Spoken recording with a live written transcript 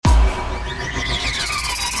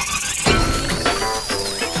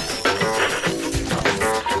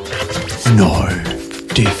Nøj,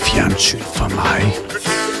 det er fjernsyn for mig.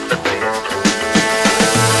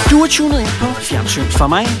 Du er tunet ind på Fjernsyn for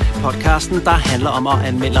mig, podcasten, der handler om at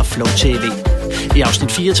anmelde Flow TV. I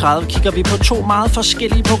afsnit 34 kigger vi på to meget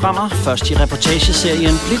forskellige programmer. Først i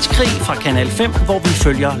reportageserien Blitzkrig fra Kanal 5, hvor vi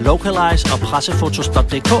følger Localize og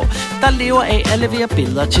pressefotos.dk, der lever af at levere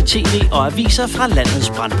billeder til tv og aviser fra landets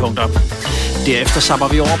brandpunkter. Derefter sapper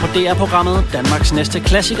vi over på DR-programmet Danmarks næste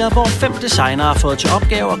klassiker, hvor 5 designere har fået til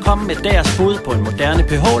opgave at komme med deres bud på en moderne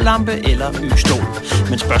pH-lampe eller Y-stol.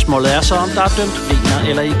 Men spørgsmålet er så, om der er dømt Wiener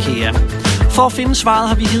eller IKEA. For at finde svaret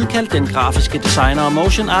har vi hidkaldt den grafiske designer og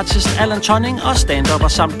motion artist Allan Tonning og stand-upper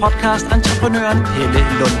samt podcast-entreprenøren Pelle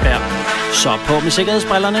Lundberg. Så på med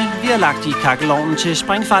sikkerhedsbrillerne, vi har lagt i kakkelovnen til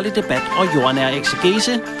springfarlig debat og jordnær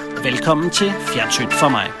eksegese. Velkommen til Fjernsyn for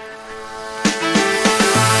mig.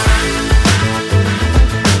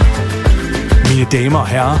 Mine damer og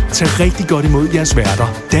herrer, tag rigtig godt imod jeres værter,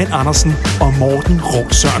 Dan Andersen og Morten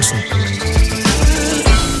Råk Sørensen.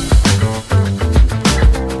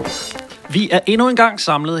 Vi er endnu en gang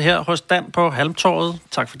samlet her hos Dan på Halmtorvet.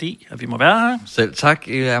 Tak fordi, at vi må være her. Selv tak.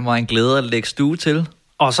 Det er mig en glæde at lægge stue til.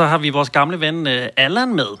 Og så har vi vores gamle ven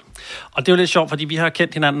Allan med. Og det er jo lidt sjovt, fordi vi har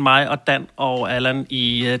kendt hinanden, mig og Dan og Allan,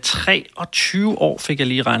 i 23 år, fik jeg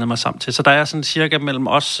lige regnet mig sammen til. Så der er sådan cirka mellem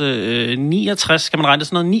os 69, kan man regne det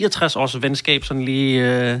sådan noget, 69 års venskab, sådan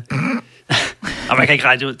lige... Og man kan ikke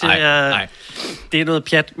regne det ud. Det er noget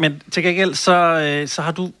pjat. Men til gengæld, så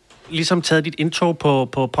har du ligesom taget dit indtog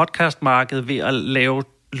på podcastmarkedet ved at lave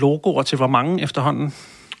logoer til hvor mange efterhånden?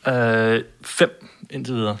 5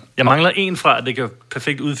 indtil videre. Jeg mangler en fra, at det kan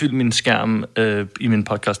perfekt udfylde min skærm i min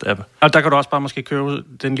podcast-app. Og der kan du også bare måske købe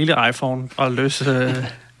den lille iPhone og løse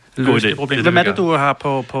det problem. Hvem er det, du har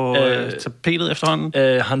på tapetet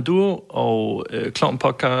efterhånden? Handuo og Klovn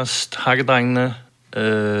Podcast, Hakkedrengene,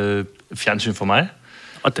 Fjernsyn for mig.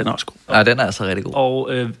 Og den er også god. Ja, den er altså rigtig god. Og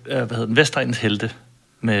Vestegnens Helte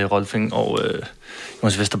med Rolfing og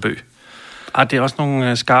Jonas Vesterbø. Det er også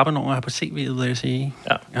nogle skarpe nogle her på CV'et, vil jeg sige.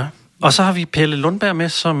 Ja. Og så har vi Pelle Lundberg med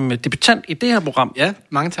som debutant i det her program. Ja,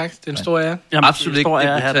 mange tak. Det er en stor ære. Jamen, absolut ikke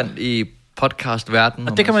debutant i podcastverdenen.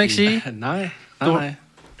 Og det kan man ikke sige. Nej. Du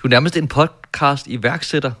er nærmest en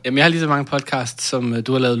podcast-iværksætter. Jamen, jeg har lige så mange podcasts, som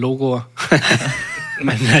du har lavet logoer.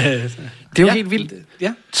 Men det er jo helt vildt.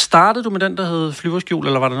 Ja. Startede du med den, der hed Flyverskjul,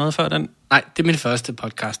 eller var der noget før den? Nej, det er min første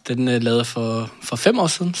podcast. Den lavede for 5 år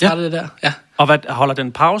siden, startede det der. Ja. Og hvad, holder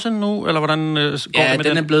den pause nu, eller hvordan går det med den? Ja,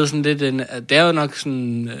 den er blevet sådan lidt... det er jo nok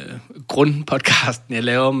sådan grundpodcasten, jeg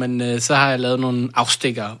laver, men så har jeg lavet nogle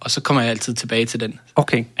afstikker, og så kommer jeg altid tilbage til den.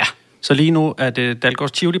 Okay. Ja. Så lige nu er det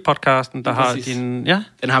Dalgårds Tivoli-podcasten, der har din... Ja?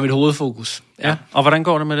 Den har mit hovedfokus. Ja. Og hvordan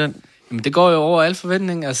går det med den? Jamen, det går jo over al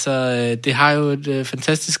forventning. Altså, det har jo et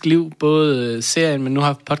fantastisk liv, både serien, men nu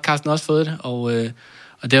har podcasten også fået det, og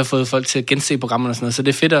det har fået folk til at gense programmerne og sådan noget. Så det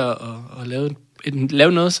er fedt at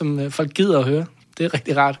lave noget, som folk gider at høre. Det er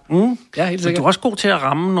rigtig rart. Ja, helt sikkert. Du er også god til at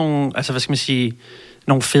ramme nogle, altså hvad skal man sige,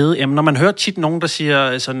 nogle fede emner. Man hører tit nogen, der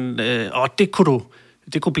siger sådan, det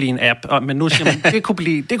kunne blive en app, men nu siger man, det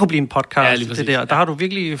kunne blive en podcast. Ja, det der. Der har du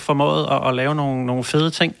virkelig formået at lave nogle fede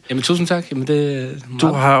ting. Jamen, tusind tak. Jamen, du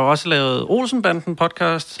har jo også lavet Olsenbanden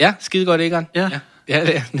podcast. Ja, skide godt, Egon. Ja,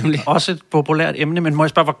 det er nemlig. Også et populært emne, men må jeg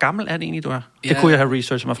spørge, hvor gammel er det egentlig, du er? Ja. Det kunne jeg have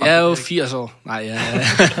researchet mig frem. Jeg er jo 80 år. Nej, jeg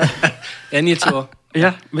er 29 år.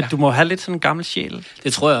 Ja, men du må have lidt sådan en gammel sjæl.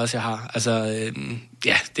 Det tror jeg også, jeg har. Altså,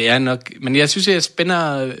 det er nok... Men jeg synes, jeg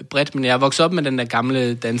spænder bredt, men jeg er vokset op med den der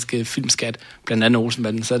gamle danske filmskat, blandt andet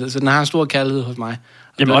Olsenbanden, så den har en stor kærlighed hos mig.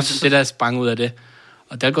 Og jamen også det, der sprang ud af det.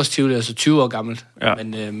 Og Dalgårds Tivoli er altså 20 år gammelt, ja.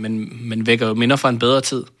 men vækker jo minder fra en bedre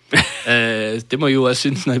tid. Det må I jo også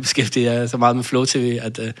synes, når I beskæftiger jer så meget med Flow TV,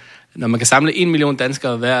 at når man kan samle 1 million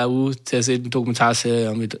danskere hver uge til at se en dokumentarserie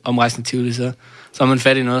om et omrejsende Tivoli, så er man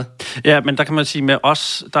fat i noget. Ja, men der kan man sige, med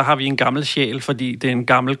os, der har vi en gammel sjæl, fordi det er en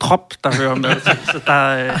gammel krop, der hører med. Så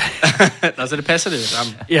der... så det passer det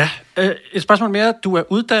sammen. Ja. Et spørgsmål mere. Du er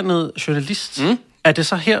uddannet journalist. Er det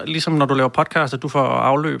så her, ligesom når du laver podcast, at du får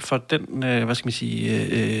afløb for den,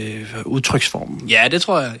 udtryksform? Ja, det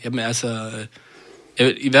tror jeg. Jamen altså...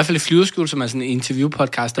 I hvert fald i Flyverskjul, som er sådan en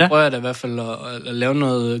interview-podcast, der prøver jeg da i hvert fald at lave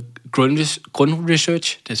noget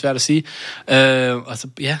grundresearch. Det er svært at sige. Og så,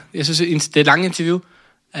 jeg synes, det lange interview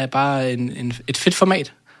er bare et fedt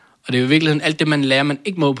format. Og det er jo i virkeligheden alt det, man lærer, man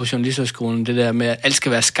ikke må på Journalisthøjskolen. Det der med, at alt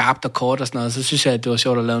skal være skarpt og kort og sådan noget. Så synes jeg, at det var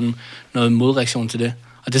sjovt at lave noget modreaktion til det.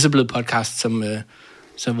 Og det er så blevet podcast,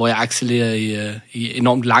 hvor jeg accelererer i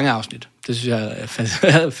enormt lange afsnit. Det synes jeg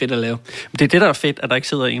er fedt at lave. Det er det, der er fedt, at der ikke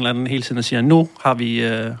sidder en eller anden hele tiden og siger, nu har vi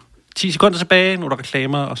 10 sekunder tilbage, nu er der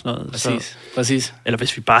reklamer og sådan noget. Præcis. Eller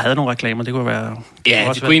hvis vi bare havde nogle reklamer, det kunne være... Ja,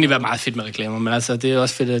 det kunne egentlig være meget fedt med reklamer, men altså, det er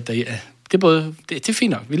også fedt, at det er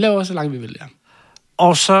fint nok. Vi laver så langt vi vil, ja.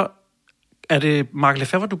 Og så er det Mark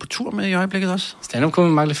Lefebvre, du er på tur med i øjeblikket også? Stand-up kommer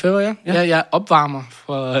med Mark Lefebvre, ja. Jeg opvarmer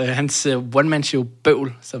for hans one-man-show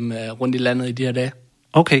Bøvl, som er rundt i landet i de her dage.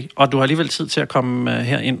 Okay, og du har alligevel tid til at komme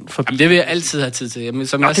herind forbi? Jamen, det vil jeg altid have tid til. Jamen,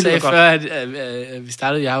 som jeg sagde før, at vi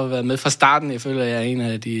startede, jeg har jo været med fra starten. Jeg føler, at jeg er en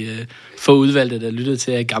af de få udvalgte, der lyttede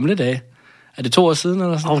til i gamle dage. Er det 2 år siden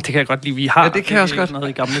eller sådan? Det kan jeg godt lide. Vi har det kan jeg også godt noget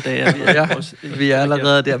i gamle dage. Vi er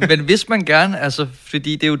allerede der. Men hvis man gerne, altså,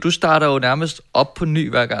 fordi det er jo, du starter jo nærmest op på ny,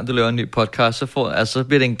 hver gang du laver en ny podcast, så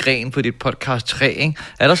bliver det en gren på dit podcast 3, ikke?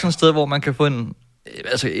 Er der sådan et sted, hvor man kan få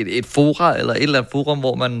et fora, eller et eller andet forum,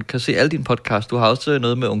 hvor man kan se alle dine podcasts? Du har også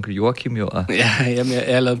noget med Onkel Joachim, jo. Ja, jamen, jeg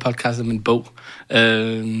har lavet en podcast om en bog.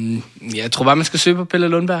 Jeg tror bare, man skal søge på Pelle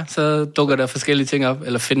Lundberg, så dukker der forskellige ting op,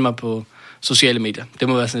 eller finde mig på sociale medier. Det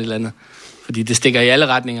må være sådan et eller andet. Fordi det stikker i alle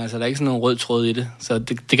retninger, så der er ikke sådan nogen rød tråd i det. Så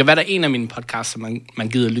det kan være, der er en af mine podcasts, som man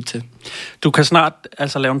gider at lytte til. Du kan snart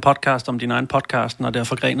altså lave en podcast om din egen podcast, når det har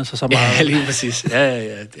forgrenet sig så meget. Ja, lige præcis.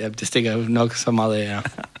 Ja, det stikker jo nok så meget af, ja.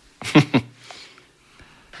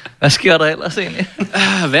 Hvad sker der ellers egentlig?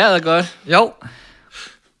 Vejret er godt. Jo.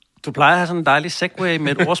 Du plejer at have sådan en dejlig segway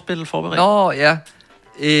med et ordspil forberedt. Nå, ja.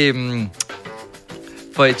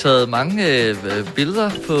 Får I taget mange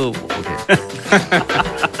billeder på... Okay.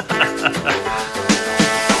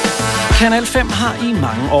 Kanal 5 har i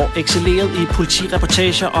mange år excelleret i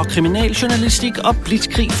politireportager og kriminaljournalistik, og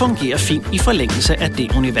Blitzkrig fungerer fint i forlængelse af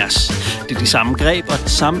det univers. Det er de samme greb og den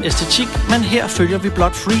samme æstetik, men her følger vi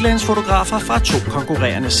blot freelance-fotografer fra 2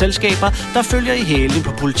 konkurrerende selskaber, der følger i hælene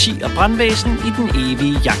på politi og brandvæsen i den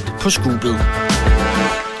evige jagt på skubbet.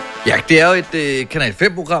 Ja, det er jo et Kanal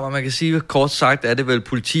 5-program, og man kan sige, kort sagt, er det vel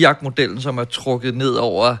politijagtmodellen, som er trukket ned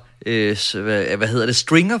over,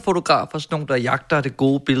 stringerfotografer, sådan nogle, der jagter det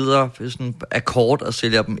gode billeder, sådan akkord og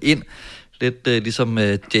sælger dem ind. Lidt ligesom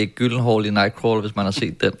Jake Gyllenhaal i Nightcrawler, hvis man har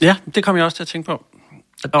set den. Ja, det kom jeg også til at tænke på.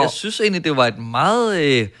 Og jeg synes egentlig, det var et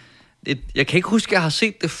meget... jeg kan ikke huske, at jeg har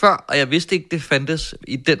set det før, og jeg vidste ikke, det fandtes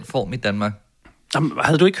i den form i Danmark. Jamen,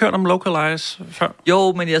 havde du ikke hørt om Localize før?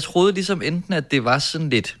 Jo, men jeg troede ligesom enten, at det var sådan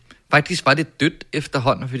lidt... Faktisk var det dødt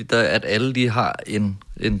efterhånden, fordi at alle de har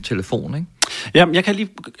en telefon, ikke? Jamen, jeg kan lige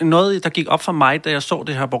noget, der gik op for mig, da jeg så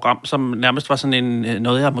det her program, som nærmest var sådan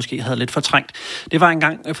noget, jeg måske havde lidt fortrængt. Det var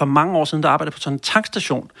engang for mange år siden, der arbejdede på sådan en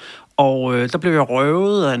tankstation, og der blev jeg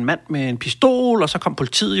røvet af en mand med en pistol, og så kom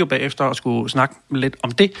politiet jo bagefter og skulle snakke lidt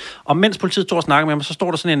om det. Og mens politiet stod og snakkede med mig, så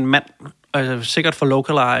stod der sådan en mand, sikkert for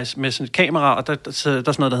Localize, med sådan et kamera, og der er sådan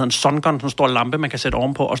noget, der hedder en sungun, sådan en stor lampe, man kan sætte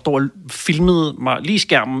ovenpå, og stod og filmede mig lige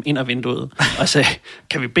skærmen ind ad vinduet. Og sagde,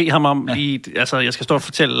 kan vi bede ham om lige, altså jeg skal stå og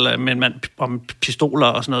fortælle med en mand om pistoler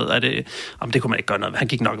og sådan noget, det kunne man ikke gøre noget. Han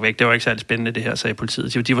gik nok væk, det var ikke særlig spændende det her, sagde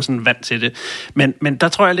politiet. De var sådan vant til det. Men der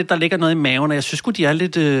tror jeg lidt, der ligger noget i maven, og jeg synes sgu, de er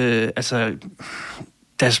lidt,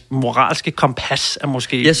 deres moralske kompas er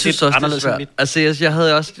måske jeg synes lidt også, anderledes end mit. Altså, jeg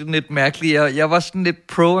havde også lidt mærkeligt. Jeg var sådan lidt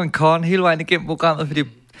pro and con hele vejen igennem programmet, fordi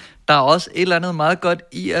der er også et eller andet meget godt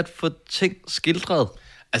i at få ting skildret.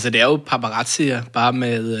 Altså, det er jo paparazzier, bare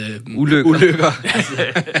med ulykker.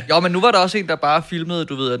 Jo, men nu var der også en, der bare filmede,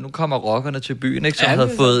 du ved, at nu kommer rockerne til byen, ikke, som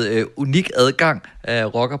havde fået unik adgang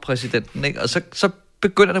af rockerpræsidenten, ikke? Og så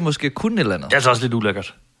begynder det måske kun et eller andet. Det er altså også lidt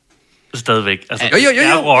ulækkert. Stadigvæk. Altså, jo.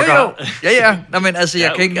 Ja. Nå, men altså,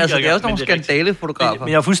 jeg kan ikke, altså, det er også nogle skandalefotografer. Men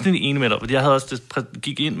jeg er fuldstændig enig med dig, fordi jeg havde også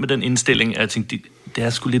gik ind med den indstilling, at jeg tænkte, det er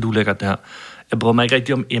sgu lidt ulækkert, det her. Jeg bryder mig ikke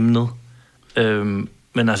rigtig om emnet.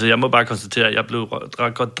 Men altså, jeg må bare konstatere, at jeg blev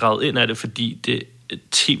ret godt draget ind af det, fordi det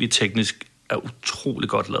tv-teknisk er utrolig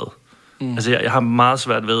godt lavet. Altså, jeg har meget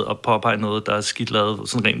svært ved at påpege noget, der er skidt lavet,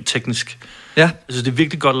 sådan rent teknisk. Ja. Jeg synes, det er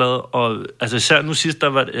virkelig godt lavet, og altså, især nu sidst, der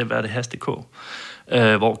var det Has.dk,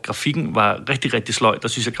 hvor grafikken var rigtig, rigtig sløj. Der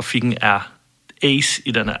synes jeg, at grafikken er ace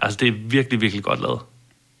i den her. Altså, det er virkelig, virkelig godt lavet.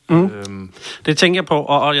 Det tænker jeg på,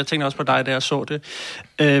 og jeg tænker også på dig, da jeg så det.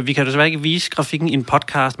 Vi kan desværre ikke vise grafikken i en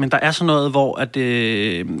podcast, men der er sådan noget, hvor at,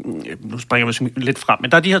 nu springer vi lidt frem,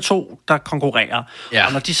 men der er de her 2, der konkurrerer,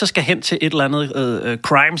 og når de så skal hen til et eller andet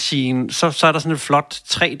crime scene, så er der sådan et flot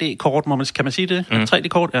 3D-kort, kan man sige det?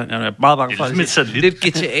 3D-kort? Ja, jeg er meget bange for det. Lidt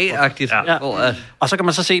GTA-agtigt. Ja. Og så kan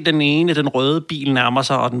man så se den ene, den røde bil nærmer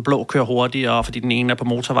sig, og den blå kører hurtigere, fordi den ene er på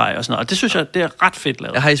motorvej og sådan noget. Og det synes jeg, det er ret fedt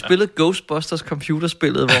lavet. Jeg har I spillet Ghostbusters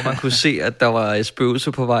computerspillet, hvor man kunne se, at der var et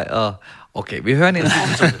spøgelse på vej, og okay, vi hører en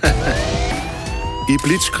I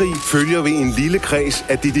Blitzkrig følger vi en lille kreds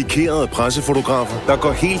af dedikerede pressefotografer, der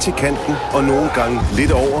går helt til kanten og nogle gange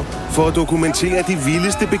lidt over, for at dokumentere de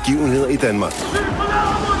vildeste begivenheder i Danmark.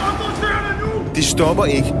 De stopper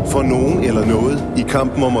ikke for nogen eller noget i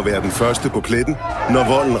kampen om at være den første på pletten, når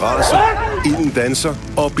volden raser, ilden danser,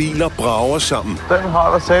 og biler brager sammen. Den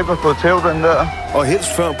har der sat på tæv, den der. Og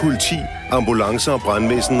helst før politi, ambulancer og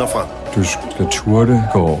brandvæsen når frem. Du skal turde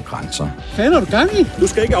gå over grænser. Hvad er du gang i? Du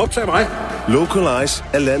skal ikke optage mig. Localize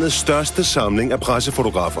er landets største samling af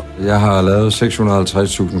pressefotografer. Jeg har lavet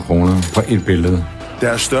 650.000 kroner for et billede.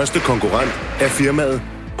 Deres største konkurrent er firmaet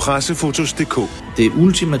Pressefotos.dk. Det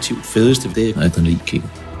ultimativt fedeste, det er adrenalinkigger.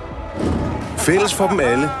 Fælles for dem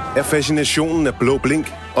alle er fascinationen af blå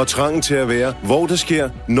blink og trangen til at være, hvor det sker,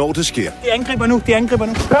 når det sker. De angriber nu.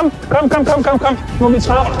 Kom. Nu er vi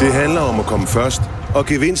travlt. Det handler om at komme først, og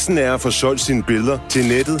gevinsten er at få solgt sine billeder til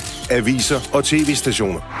nettet, aviser og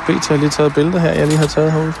tv-stationer. BT har lige taget billeder her, jeg lige har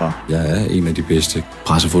taget herudefra. Jeg er en af de bedste.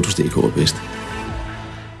 Pressefotos.dk er bedst.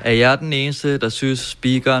 Er jeg den eneste, der synes,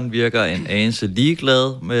 speakeren virker en anelse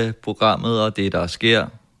ligeglad med programmet og det, der sker?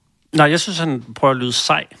 Nej, jeg synes, han prøver at lyde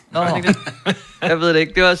sej. Nå, jeg ved det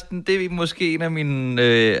ikke. Det er også det er måske en af mine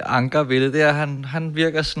anker ved det. Det er, at han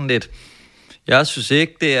virker sådan lidt... Jeg synes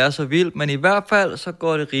ikke, det er så vildt, men i hvert fald så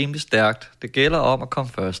går det rimelig stærkt. Det gælder om at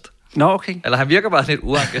komme først. Nå, okay. Eller han virker bare sådan lidt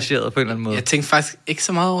uengageret på en eller anden måde. Jeg tænkte faktisk ikke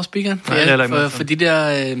så meget over speakeren. For de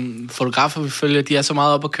der fotografer, vi følger, de er så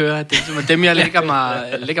meget op at køre. Det er dem, jeg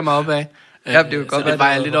lægger mig op af. Ja, det godt, så det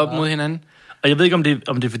vejer lidt op mod hinanden. Og jeg ved ikke, om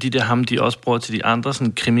det er fordi, det er ham, de også bruger til de andre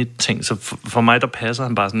sådan krimi-ting. Så for mig, der passer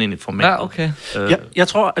han bare sådan ind i formatet. Ja, okay. Jeg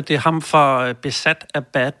tror, at det er ham for Besat af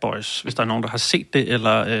Bad Boys, hvis der er nogen, der har set det,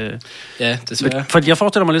 eller... Ja, desværre. Fordi jeg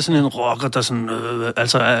forestiller mig lidt sådan en rocker, der sådan...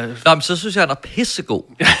 Nå, men så synes jeg, han er pissegod.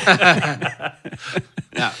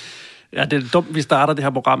 Ja, det er dumt, vi starter det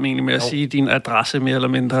her program egentlig med at sige din adresse mere eller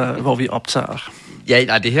mindre, hvor vi optager. Ja,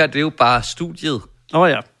 nej, det her, det er jo bare studiet.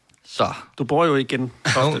 Ja. Så. Du bor jo igen.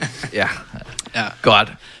 Ja,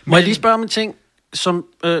 godt. Må jeg lige spørge om en ting? Som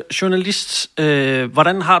journalist,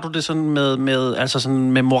 hvordan har du det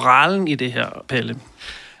sådan med moralen i det her, Pelle?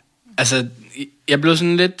 Altså, jeg blev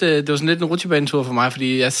sådan lidt, det var sådan lidt en rutsjebanetur for mig,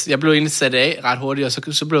 fordi jeg blev egentlig sat af ret hurtigt, og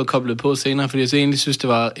så blev jeg koblet på senere, fordi jeg så egentlig synes, det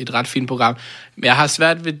var et ret fint program. Men jeg har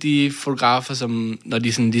svært ved de fotografer, som, når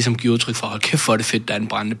de sådan ligesom giver udtryk for, hold kæft, hvor er det fedt, der er en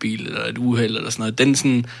brændende bil, eller et uheld, eller sådan noget. Den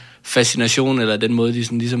sådan fascination, eller den måde, de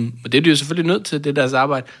sådan ligesom... Og det er de jo selvfølgelig nødt til, det er deres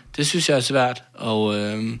arbejde. Det synes jeg er svært, og...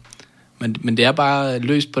 Men det er bare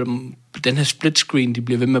løst på den her split screen, de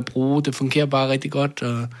bliver ved med at bruge. Det fungerer bare rigtig godt.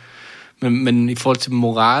 Men i forhold til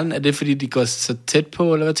moralen, er det fordi, de går så tæt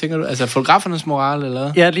på, eller hvad tænker du? Altså fotografernes moral,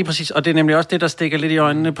 eller? Ja, lige præcis. Og det er nemlig også det, der stikker lidt i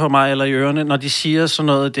øjnene på mig, eller i ørerne, når de siger sådan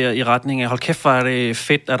noget der i retning af, hold kæft, hvor er det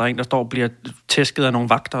fedt, at der er en, der står og bliver tæsket af nogle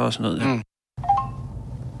vagter og sådan noget. Ja. Mm.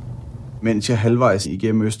 Mens jeg halvvejs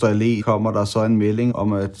igennem Øster Allé, kommer der så en melding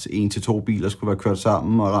om, at 1-2 biler skulle være kørt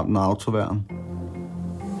sammen og ramt en autoværn.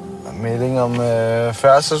 Melding om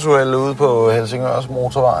færdselsuheld ude på Helsingørs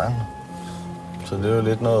motorvejen. Så det er jo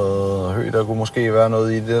lidt noget højt, der kunne måske være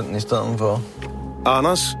noget i den i stedet for.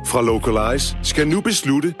 Anders fra Localize skal nu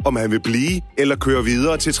beslutte, om han vil blive eller køre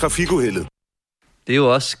videre til trafikuheldet. Det er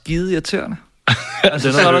jo også skide irriterende.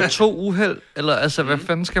 Altså, så er der 2 uheld, eller altså, hvad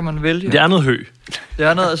fanden skal man vælge? Det er noget hø. Det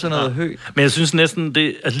er noget hø. Men jeg synes næsten,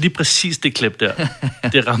 lige præcis det klip der,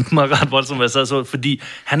 det ramte mig ret voldsomt, hvad jeg sad så, fordi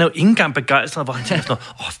han er jo ikke engang begejstret, hvor han tænker sådan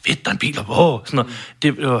noget, fedt, der er en bil, sådan noget.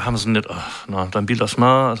 Det han var sådan lidt, der er en bil, der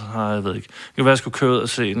smadrer, altså, jeg ved ikke. Det kan være, jeg skulle køre ud og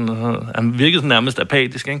se den. Han virkede sådan nærmest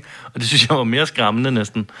apatisk, ikke? Og det synes jeg var mere skræmmende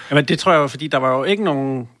næsten. Jamen det tror jeg var, fordi der var jo ikke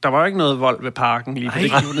noget vold ved parken lige på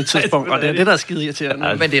det givende tidspunkt, og det er det, der er skide irriterende.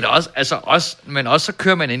 Ja, men det er da også, men også så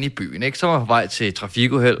kører man ind i byen, ikke? Så er man på vej til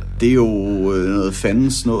trafikuheld. Det er jo noget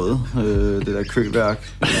fandens noget, det der køværk.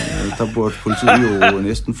 Der burde politiet jo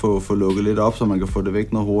næsten få lukket lidt op, så man kan få det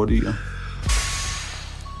væk noget hurtigere.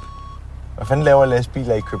 Hvad fanden laver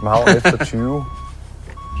lastbiler i København efter 20?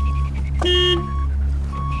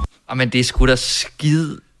 Men det er sgu da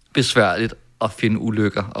skide besværligt at finde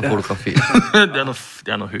ulykker og fotografere.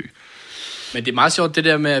 det er noget høj. Men det er meget sjovt det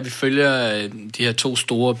der med, at vi følger de her 2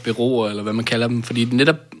 store bureauer, eller hvad man kalder dem, fordi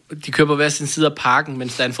netop de kører på hver sin side af parken,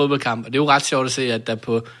 mens der er en fodboldkamp, og det er jo ret sjovt at se, at der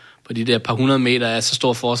på de der par 100 meter er så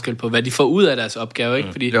stor forskel på, hvad de får ud af deres opgave, ikke?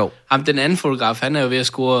 Fordi ham, den anden fotograf, han er jo ved at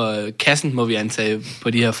score kassen, må vi antage, på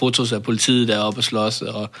de her fotos af politiet deroppe og slås,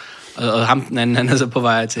 og ham, den anden, han er så på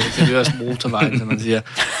vej til Øres motorvejen, som man siger,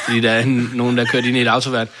 fordi der er nogen, der kørt ind i et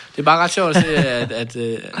autoværn. Det er bare ret sjovt at se,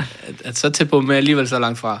 at så tæt på med alligevel så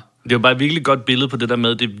langt fra. Det er jo bare et virkelig godt billede på det der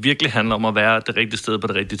med, at det virkelig handler om at være det rigtige sted på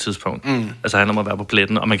det rigtige tidspunkt. Altså handler om at være på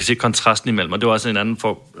pletten, og man kan se kontrasten imellem. Og det var også en anden,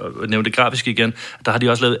 for at nævne det grafiske igen, der har de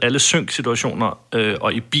også lavet alle synk-situationer,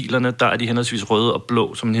 og i bilerne, der er de henholdsvis røde og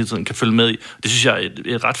blå, som man hele tiden kan følge med i. Det synes jeg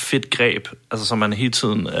er et ret fedt greb, altså som man hele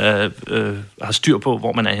tiden har styr på,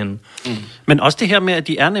 hvor man er henne. Men også det her med, at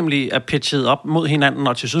de er pitchet op mod hinanden,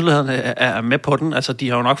 og tilsyneladende er med på den. Altså, de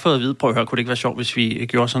har jo nok fået at vide, prøv at høre, kunne det ikke være sjovt, hvis vi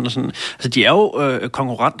gjorde sådan og sådan. Altså, de er jo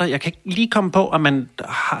konkurrenter. Jeg kan ikke lige komme på, at man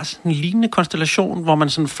har sådan en lignende konstellation, hvor man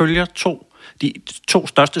sådan følger de to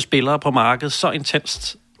største spillere på markedet så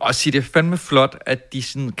intenst. Og sige, det er fandme flot, at de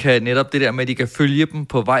sådan kan netop det der med, at de kan følge dem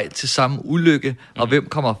på vej til samme ulykke, og hvem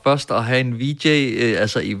kommer først, og have en VJ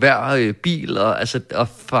altså i hver bil, og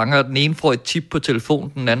fanger den ene får et tip på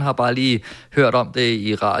telefonen, den anden har bare lige hørt om det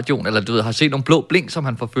i radioen, eller du ved, har set nogle blå blink, som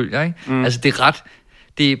han forfølger, ikke? Altså det er ret,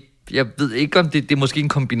 jeg ved ikke om det er måske en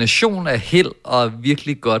kombination af held og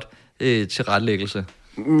virkelig godt tilrettelæggelse.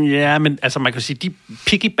 Ja, men altså man kan sige, de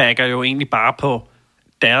piggybacker jo egentlig bare på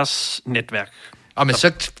deres netværk. Og men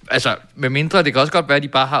så, altså, med mindre, det kan også godt være, at de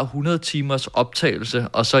bare har 100 timers optagelse,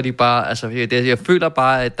 og så er de bare, altså, jeg føler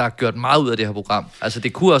bare, at der er gjort meget ud af det her program. Altså,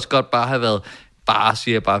 det kunne også godt bare have været,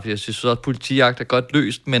 fordi jeg synes også, at politijagt er godt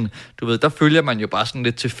løst, men du ved, der følger man jo bare sådan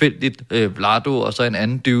lidt tilfældigt Vlado, og så en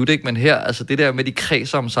anden dude, ikke? Men her, altså, det der med de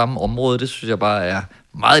kredser om samme område, det synes jeg bare er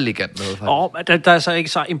meget elegant noget. Der er så ikke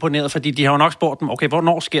så imponeret, fordi de har jo nok spurgt dem, okay,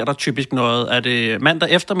 hvornår sker der typisk noget? Er det mandag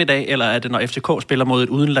eftermiddag, eller er det, når FCK spiller mod et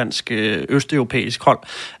udenlandsk østeuropæisk hold?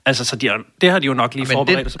 Altså, så det har de jo nok lige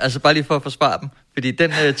forberedt. Altså, bare lige for at forsvare dem. Fordi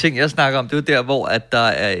den ting, jeg snakker om, det er jo der, hvor at der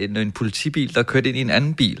er en politibil, der kørt ind i en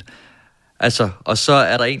anden bil. Altså, og så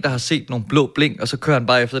er der en, der har set nogle blå blink, og så kører han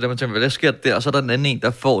bare efter det, og man tænker, hvad sker der? Og så er der den anden en,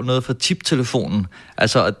 der får noget fra tiptelefonen.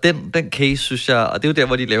 Altså, og den case, synes jeg, og det er jo der,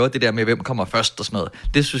 hvor de laver det der med, hvem kommer først og sådan noget.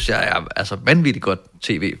 Det synes jeg er altså vanvittigt godt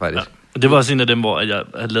tv, faktisk. Ja. Og det var også en af dem, hvor jeg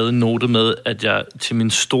havde lavet en note med, at jeg til min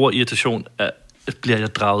store irritation bliver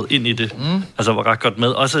jeg draget ind i det. Altså, var ret godt med.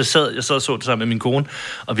 Og så jeg sad og så det sammen med min kone,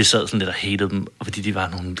 og vi sad sådan lidt og hatede dem, fordi de var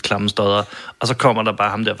nogle klamme stodder. Og så kommer der bare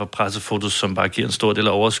ham der fra Pressefotos, som bare giver en stor del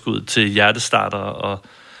af overskud til hjertestarter og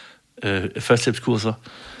førstehjælpskurser.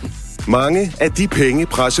 Mange af de penge,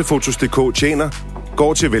 Pressefotos.dk tjener,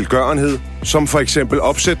 går til velgørenhed, som for eksempel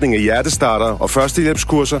opsætning af hjertestarter og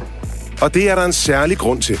førstehjælpskurser. Og det er der en særlig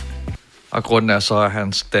grund til. Og grunden er så, at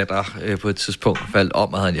hans datter på et tidspunkt faldt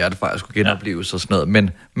om, og havde en hjertefejl og skulle genopleves og sådan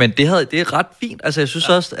noget. Men det er ret fint. Altså, jeg synes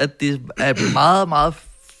også, at det er meget, meget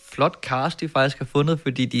flot cast, de faktisk har fundet,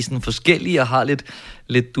 fordi de er sådan forskellige og har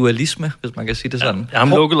lidt dualisme, hvis man kan sige det sådan. Ja, ham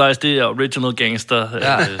Localized, det er original gangster,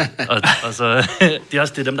 og så det er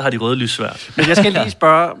også dem, der har de røde lyssværd. Men jeg skal lige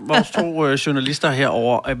spørge vores to journalister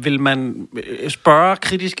herover. Vil man spørge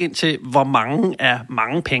kritisk ind til, hvor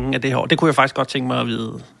mange penge af det her? Det kunne jeg faktisk godt tænke mig at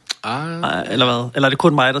vide. Eller hvad? Eller er det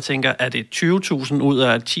kun mig, der tænker, er det 20.000 ud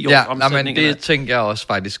af 10 års omsætning? Ja, men det tænker jeg også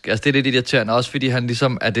faktisk. Altså, det er lidt irriterende også, fordi han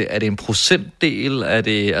ligesom, er det en procentdel? Er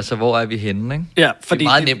det, altså, hvor er vi henne, ikke? Ja, fordi det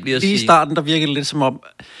er meget nemt lige at sige. I starten, der virker det lidt som om,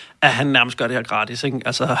 at han nærmest gør det her gratis, ikke?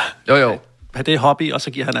 Altså, jo. Det er hobby, og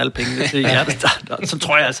så giver han alle pengene til hjertestarter. Så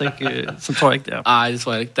tror jeg altså ikke, det er. Nej, det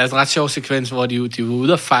tror jeg ikke. Der er en ret sjov sekvens, hvor de var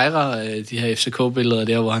ude og fejre de her FCK-billeder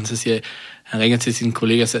der, hvor han så siger, han ringer til sine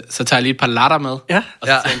kolleger, så tager jeg lige et par latter med. Ja. Og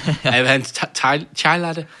så siger han, jeg vil have en chai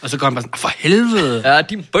latte. Og så går han bare sådan, for helvede. Ja,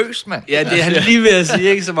 din bøs, mand. Ja, det er han lige ved at sige,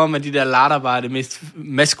 ikke? Som om, at de der latter bare er det mest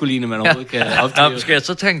maskuline, man overhovedet kan opdrive. Ja, skal jeg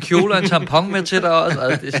så tage en kjole og en tampon med til dig også?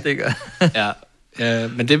 Altså, det stikker. Ja,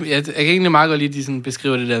 men jeg kan egentlig meget godt lide, at de sådan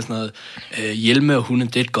beskriver det der sådan noget, hjelme og hunde,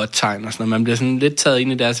 det er et godt tegn, og sådan noget. Man bliver sådan lidt taget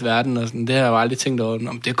ind i deres verden, og sådan, det har jeg jo aldrig tænkt over,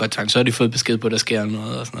 om det er et godt tegn, så har de fået besked på, at der sker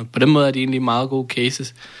noget, og sådan noget. På den måde er de egentlig meget gode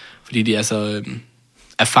cases, fordi de er så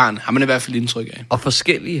erfarne, har man i hvert fald indtryk af. Og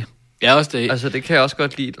forskellige. Ja, også det. Altså, det kan jeg også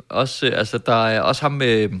godt lide. Også, altså, der er også ham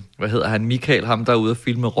med, hvad hedder han, Michael, ham der er ude og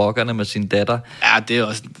filme rockerne med sin datter. Ja, det er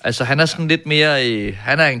også... Altså, han er sådan lidt mere,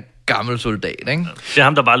 han er en gammel soldat, ikke? Det er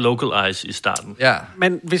ham, der var localized i starten. Ja.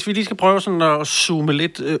 Men hvis vi lige skal prøve sådan at zoome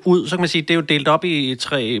lidt ud, så kan man sige, det er jo delt op i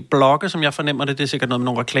 3 blokke, som jeg fornemmer det. Det er sikkert noget med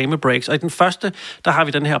nogle reklamebreaks. Og i den første, der har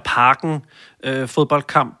vi den her Parken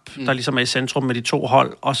fodboldkamp, der ligesom er i centrum med de 2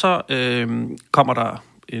 hold. Og så kommer der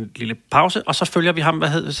en lille pause, og så følger vi ham,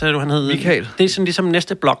 sagde du, han hed? Michael. Det er sådan ligesom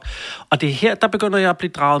næste blok. Og det er her, der begynder jeg at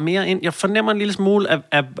blive draget mere ind. Jeg fornemmer en lille smule,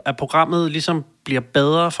 at programmet ligesom bliver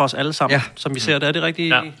bedre for os alle sammen, som vi ser det. Er det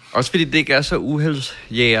rigtigt? Ja. Også fordi det ikke er så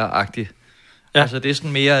uheldsjægeragtigt. Ja. Altså det er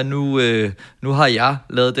sådan mere, nu har jeg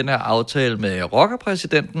lavet den her aftale med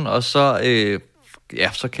rockerpræsidenten, og så...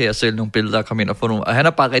 så kan jeg sælge nogle billeder og komme ind og få nogle... Og han er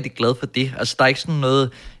bare rigtig glad for det. Altså, der er ikke sådan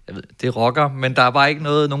noget jeg ved, det er rocker, men der er bare ikke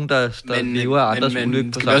nogen, der lever af andres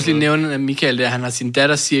ulykke. Skal vi også lige nævne, at Michael der, han har sin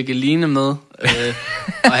datter Cirkeline med,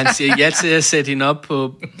 og han siger ja til at sætte hende op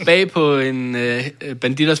bag på en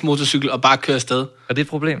banditers motorcykel og bare køre afsted. Og det er et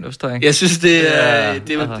problem, det forstår jeg ikke. Jeg synes, det er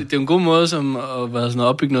en god måde som at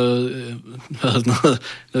opbygge noget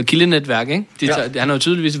kildenetværk, ikke? Han har jo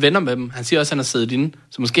tydeligvis venner med dem. Han siger også, at han har siddet inde,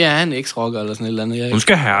 så måske er han eks-rocker eller sådan et eller andet. Hun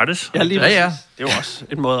skal hærdes. Ja, lige præcis. Ja. Det er jo også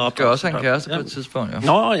en måde at opgøre. Det er også en kæreste på et tidspunkt, ja.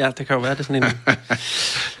 Nå, ja, det kan jo være, det er sådan en...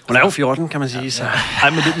 Hun er jo 14, kan man sige. Så. Ej,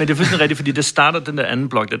 men det er fuldstændig rigtigt, fordi det starter, den der anden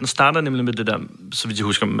blog, den starter nemlig med det der, så vidt jeg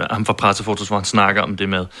husker, med ham fra Pressefotos, hvor han snakker om det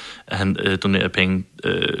med, at han donerer penge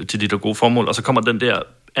til de der gode formål, og så kommer den der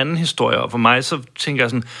anden historie, og for mig så tænker jeg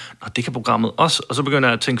sådan, det kan programmet også, og så begynder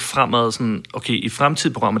jeg at tænke fremad, sådan, okay, i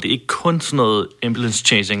fremtidige programmer, det er ikke kun sådan noget ambulance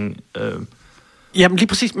chasing. Jamen lige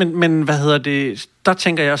præcis, men hvad hedder det, der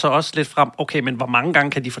tænker jeg så også lidt frem, okay, men hvor mange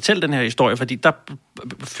gange kan de fortælle den her historie, fordi der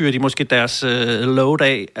fyrer de måske deres load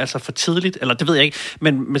af, altså for tidligt, eller det ved jeg ikke,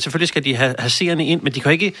 men selvfølgelig skal de have seerne ind, men de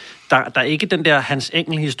kan ikke, der er ikke den der Hans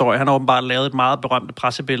Engel-historie, han har åbenbart lavet et meget berømt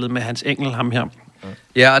pressebillede med Hans Engel, ham her.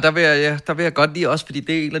 Ja, og der vil jeg godt lide også, fordi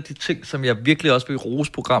det er en af de ting, som jeg virkelig også vil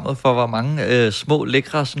rose programmet for, hvor mange små,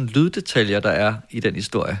 lækre sådan, lyddetaljer, der er i den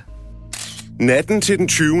historie. Natten til den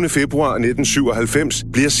 20. februar 1997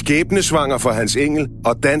 bliver skæbnesvanger for Hans Engel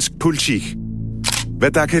og dansk politik.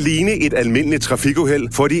 Hvad der kan ligne et almindeligt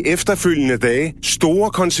trafikuheld, får de efterfølgende dage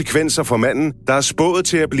store konsekvenser for manden, der er spået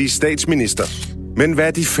til at blive statsminister. Men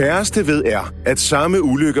hvad de færreste ved er, at samme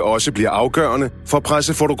ulykke også bliver afgørende for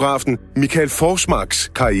pressefotografen Michael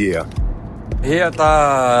Forsmarks karriere. Her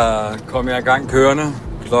der kom jeg i gang kørende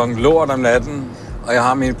klokken lort om natten, og jeg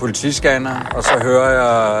har min politiscanner, og så hører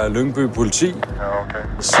jeg Lyngby politi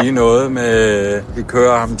sige noget med, vi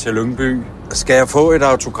kører ham til Lyngby. Skal jeg få et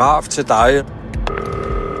autograf til dig?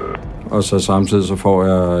 Og så samtidig så får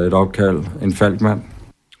jeg et opkald, en Falkmand.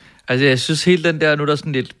 Altså jeg synes helt den der, nu er der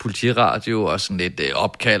sådan lidt politiradio og sådan lidt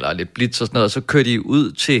opkald og lidt blitz og sådan noget, og så kører de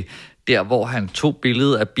ud til der, hvor han tog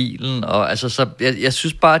billedet af bilen, og altså så, jeg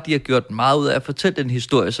synes bare, at de har gjort meget ud af at fortælle den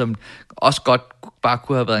historie, som også godt bare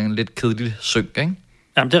kunne have været en lidt kedelig synk, ikke?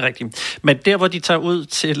 Jamen, det er rigtigt. Men der, hvor de tager ud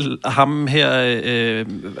til ham her,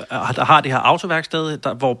 der har det her autoværksted,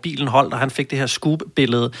 hvor bilen holdt, og han fik det her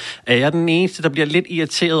scoop-billede, er jeg den eneste, der bliver lidt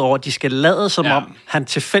irriteret over, at de skal lade som om, han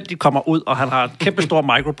tilfældigt kommer ud, og han har et kæmpe stor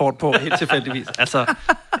microport på, helt tilfældigvis. Altså,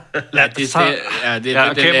 det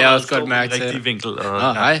er jeg også godt mærke til. Rigtig vinkel.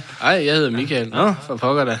 Hej, jeg hedder Michael. Nå, for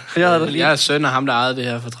pokker da. Jeg er søn af ham, der ejede det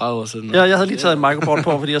her for 30 år siden. Ja, jeg havde lige taget en microport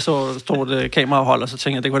på, fordi jeg stod et kamerahold, og så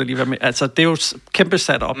tænkte jeg, det kunne da lige være med. Altså, det er jo kæmpe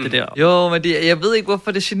sat op, det der. Jo, men jeg ved ikke,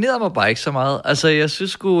 hvorfor det generede mig bare ikke så meget. Altså, jeg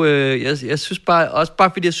synes sgu, jeg synes bare, også bare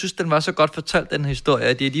fordi jeg synes, den var så godt fortalt, den historie,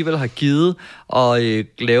 at de alligevel har givet og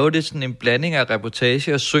lave det sådan en blanding af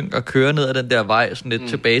reportage og synk og køre ned ad den der vej, sådan lidt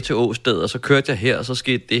tilbage til Åsted, og så kørte jeg her, og så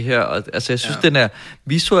skete det her. Og, altså, jeg synes, den er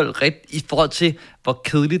visuelt ret i forhold til, hvor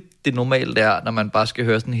kedeligt det normalt er, når man bare skal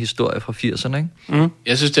høre sådan en historie fra 80'erne, ikke? Mm.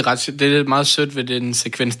 Jeg synes, det er meget sødt ved den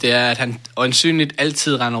sekvens, det er, at han øjensynligt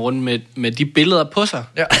altid render rundt med de billeder på sig.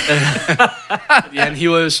 Ja. Han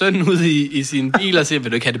hiver jo sønnen ud i sin bil og siger,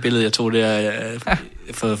 vil du ikke have det billede, jeg tog der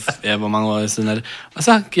for hvor mange år siden er det? Og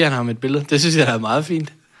så giver han ham et billede. Det synes jeg er meget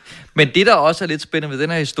fint. Men det, der også er lidt spændende ved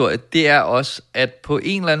den her historie, det er også, at på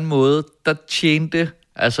en eller anden måde, der tjente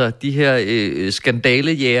altså de her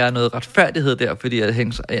skandalejæger noget retfærdighed der, fordi at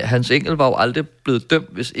Hans Engel var jo aldrig blevet dømt,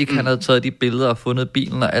 hvis ikke han havde taget de billeder og fundet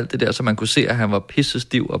bilen og alt det der, så man kunne se, at han var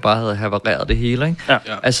pissestiv og bare havde havareret det hele, ikke? Ja.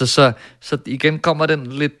 Altså så igen kommer den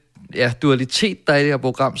lidt dualitet, der er i det her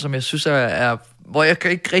program, som jeg synes er hvor jeg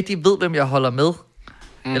ikke rigtig ved, hvem jeg holder med.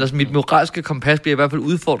 Ellers mit moralske kompas bliver i hvert fald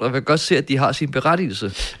udfordret. Jeg kan godt se, at de har sin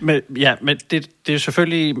berettigelse. Men det er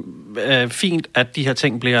selvfølgelig fint, at de her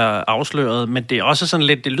ting bliver afsløret, men det er også sådan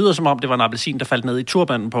lidt, det lyder som om, det var en appelsin, der faldt ned i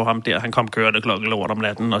turbanen på ham der. Han kom kørende klokken lort om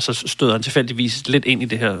natten, og så støder han tilfældigvis lidt ind i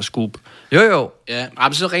det her scoop. Jo. Ja,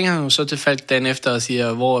 men så ringer han jo så til Falk dagen efter og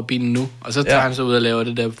siger, hvor er bilen nu? Og så tager han så ud og laver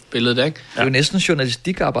det der billede der, ikke? Det er jo næsten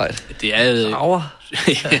journalistikarbejde. Det er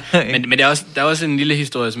men der er også en lille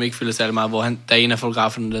historie, som ikke fylder særlig meget, hvor der er en af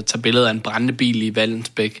fotograferne, der tager billeder af en brændende bil i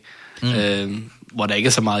Vallensbæk, hvor der ikke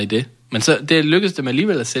er så meget i det. Men så det lykkedes dem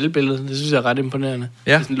alligevel at sælge billedet. Det synes jeg er ret imponerende.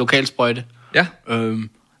 Ja. Det er sådan en lokal sprøjte. Ja.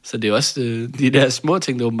 Så det er også de der små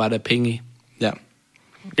ting, der åbenbart er penge i. Ja.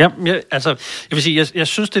 Ja, altså, jeg vil sige, jeg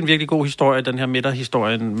synes, det er en virkelig god historie, den her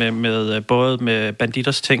midterhistorien med både med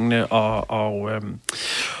banditers tingene og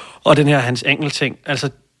den her Hans Engel ting. Altså,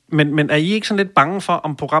 men er I ikke sådan lidt bange for,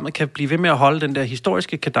 om programmet kan blive ved med at holde den der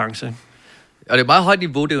historiske kadence? Og det er meget højt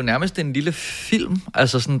niveau, det er jo nærmest en lille film.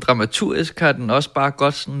 Altså sådan dramaturgisk har den også bare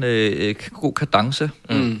godt sådan god kadence.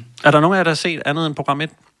 Er der nogen af jer, der har set andet end program 1?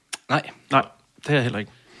 Nej, det har jeg heller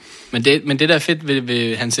ikke. Men det der er fedt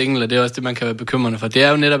ved Hans Engel, og det er også det, man kan være bekymrende for, det er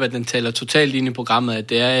jo netop, at den taler totalt ind i programmet, at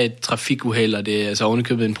det er et trafikuheld, og det er altså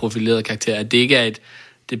ovenikøbet en profileret karakter, at det ikke er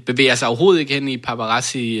det bevæger sig overhovedet ikke hen i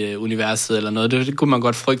paparazzi-universet eller noget. Det kunne man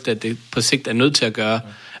godt frygte, at det på sigt er nødt til at gøre,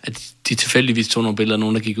 at de tilfældigvis tog nogle billeder af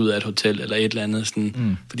nogen, der gik ud af et hotel eller et eller andet.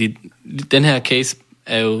 Sådan. Fordi den her case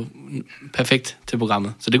er jo perfekt til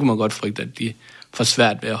programmet, så det kunne man godt frygte, at de får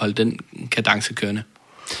svært ved at holde den kadence kørende.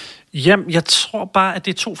 Jamen, jeg tror bare, at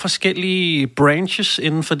det er 2 forskellige branches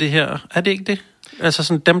inden for det her. Er det ikke det? Altså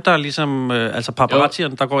sådan dem, der ligesom, altså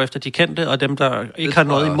paparazzierne, der går efter de kendte, og dem, der ikke har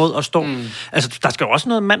noget imod at stå. Altså, der skal jo også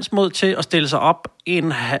noget mandsmod til at stille sig op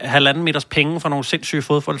 1,5 meters penge fra nogle sindssyge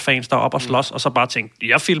fodboldfans, der er op og slås, og så bare tænke,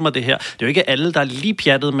 jeg filmer det her. Det er jo ikke alle, der er lige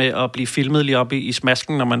pjattet med at blive filmet lige op i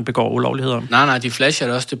smasken, når man begår ulovligheder. Nej, de flasher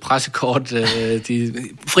det også, det pressekort, de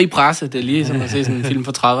fri presse, det er lige som at se sådan en film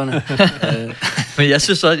fra 30'erne. Men jeg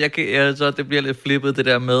synes også, det bliver lidt flippet, det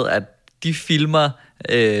der med, at de filmer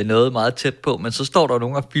noget meget tæt på, men så står der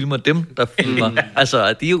nogen og filmer dem, der filmer.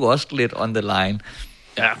 Altså, de er jo også lidt on the line.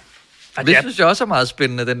 Ja. Det synes jeg også er meget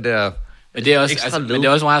spændende, den der men det er også, men det er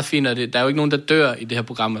også meget fint, og der er jo ikke nogen, der dør i det her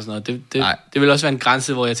program og sådan noget. Det vil også være en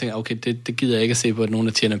grænse, hvor jeg tænker, okay, det gider jeg ikke at se på, at nogen,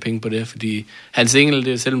 der tjener penge på det, fordi Hans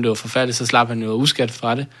Engel, selvom det var forfærdeligt, så slap han jo uskat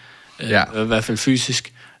fra det. I hvert fald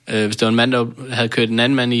fysisk. Hvis det var en mand, der havde kørt en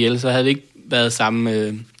anden mand ihjel, så havde det ikke været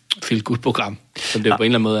samme feel-good-program, som det på en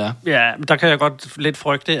eller anden måde er. Ja, der kan jeg godt lidt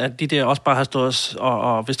frygte, at de der også bare har stået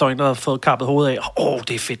og hvis der er en, der har fået kappet hovedet af,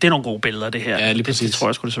 det er fedt, det er nogle gode billeder, det her. Ja, lige præcis. Det tror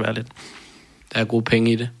jeg skulle desværre lidt. Der er gode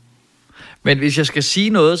penge i det. Men hvis jeg skal sige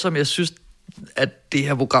noget, som jeg synes, at det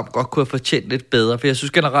her program godt kunne have fortjent lidt bedre, for jeg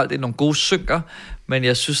synes generelt, det er nogle gode synker, men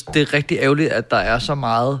jeg synes, det er rigtig ærgerligt, at der er så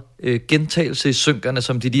meget gentagelse i synkerne,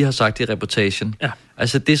 som de lige har sagt i reportagen. Ja.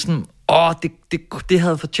 Altså, det er sådan, det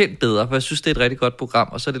havde fortjent bedre, for jeg synes, det er et rigtig godt program,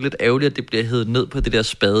 og så er det lidt ærgerligt, at det bliver hævet ned på det der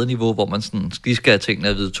spadeniveau, hvor man sådan, lige skal have tingene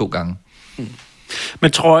at vide 2 gange.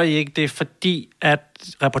 Men tror I ikke, det er fordi, at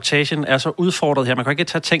reportagen er så udfordret her? Man kan ikke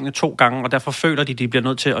tage tingene 2 gange, og derfor føler de bliver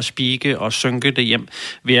nødt til at spike og synke det hjem.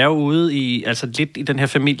 Vi er jo ude i, altså lidt i den her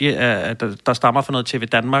familie, der stammer fra noget TV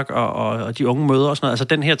Danmark og de unge møder og sådan noget. Altså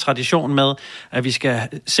den her tradition med, at vi skal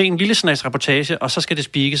se en lille snags reportage, og så skal det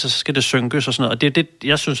spikes, og så skal det synkes og sådan noget. Og det er det,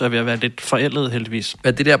 jeg synes er ved at være lidt forældet, heldigvis.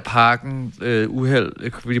 Ja, det der Parken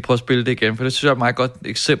uheld, kan vi lige prøve at spille det igen? For det synes jeg er et meget godt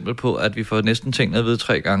eksempel på, at vi får næsten tingene at vide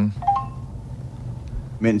 3 gange.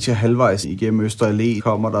 Mens jeg halvvejs igennem Øster Allé,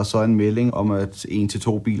 kommer der så en melding om, at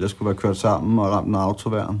 1-2 biler skulle være kørt sammen og ramt en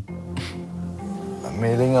autoværn.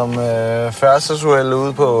 Melding om færdselsuheld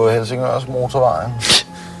ude på Helsingørs motorvejen.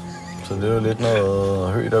 Så det er jo lidt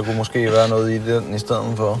noget højt, der kunne måske være noget i den i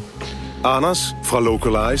stedet for. Anders fra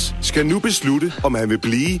Localize skal nu beslutte, om han vil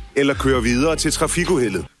blive eller køre videre til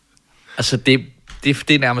trafikuheldet. Altså, det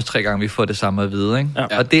er nærmest 3 gange, vi får det samme at vide, ikke?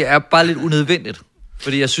 Ja. Og det er bare lidt unødvendigt,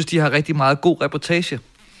 fordi jeg synes, de har rigtig meget god reportage.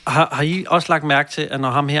 Har I også lagt mærke til, at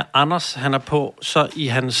når ham her, Anders, han er på, så i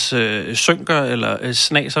hans synker eller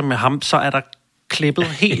snaser med ham, så er der klippet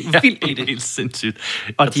helt vildt i det. Helt sindssygt.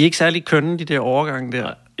 Og de er ikke særlig kønne, de der overgange der.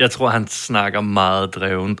 Jeg tror, han snakker meget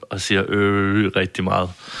drevent og siger rigtig meget.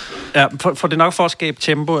 Ja, for det er nok for at skabe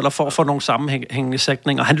tempo, eller for at få nogle sammenhængende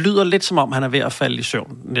sætninger. Han lyder lidt som om, han er ved at falde i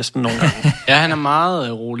søvn næsten nogle gange. Ja, han er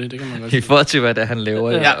meget rolig, det kan man godt sige. I forhold til, hvad det er, han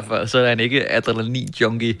laver i hvert fald, så er han ikke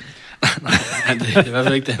adrenalin-junkie. Nej, det er i hvert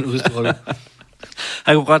fald ikke det, han udstråler.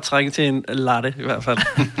 Han kunne godt trænge til en latte, i hvert fald.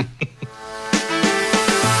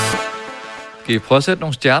 Skal I prøve at sætte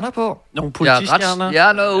nogle stjerner på? Nogle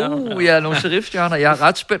politistjerner? Nogle serifstjerner. Jeg er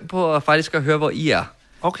ret spændt på at faktisk at høre, hvor I er.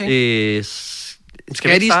 Okay. Skal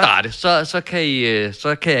jeg lige starte?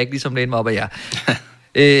 Så kan jeg ikke ligesom læne mig op af jer.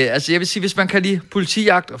 Altså jeg vil sige, hvis man kan lide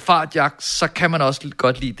politijagt og fartjagt, så kan man også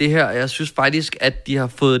godt lide det her. Jeg synes faktisk, at de har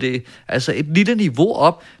fået det altså et lille niveau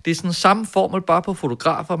op. Det er sådan samme formel bare på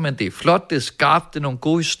fotografer, men det er flot, det er skarpt, det er nogle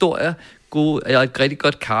gode historier, et rigtig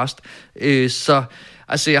godt cast. Så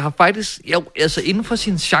altså jeg har faktisk, inden for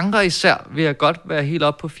sin genre især, vil jeg godt være helt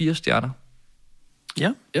op på 4 stjerner. Ja.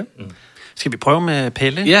 Skal vi prøve med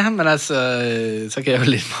Pelle? Ja, men altså, så kan jeg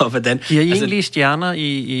jo lidt på, hvordan... Giver I egentlig stjerner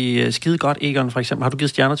i Skide Godt, Egon, for eksempel? Har du givet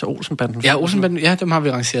stjerner til Olsenbanden? Ja, Olsenbanden, dem har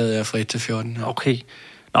vi rangeret fra 1 til 14. Ja. Okay.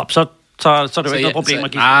 Nå, så er det jo ikke noget problem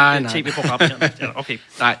at give et tv-program. Okay.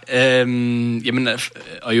 Nej, jamen,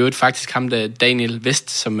 og jo faktisk ham der, Daniel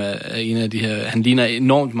West, som er en af de her... Han ligner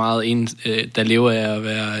enormt meget en, der lever af at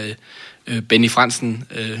være Benny Fransen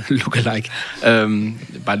lookalike.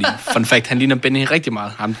 Bare lige fun fact, han ligner Benny rigtig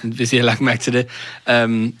meget, ham, hvis I har lagt mærke til det.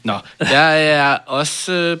 Jeg er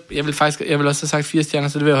også, jeg vil også have sagt 4 stjerner,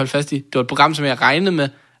 så det vil jeg holde fast i. Det var et program, som jeg regnede med,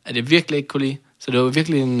 at jeg virkelig ikke kunne lide. Så det var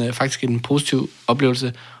virkelig faktisk en positiv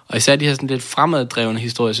oplevelse. Og især de her sådan lidt fremaddrevne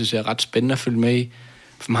historier, synes jeg er ret spændende at følge med i.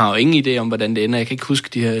 For man har jo ingen idé om, hvordan det ender. Jeg kan ikke huske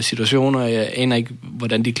de her situationer, jeg aner ikke,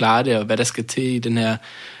 hvordan de klarer det, og hvad der skal til i den her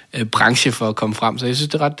branche for at komme frem. Så jeg synes,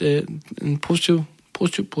 det er ret en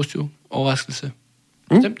positiv overraskelse.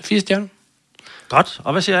 4 stjerner. Godt.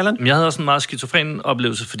 Og hvad siger Allan? Jeg havde også en meget skizofren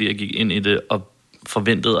oplevelse, fordi jeg gik ind i det og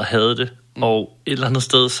forventede og havde det. Og et eller andet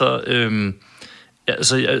sted,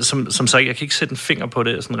 som sagt, jeg kan ikke sætte en finger på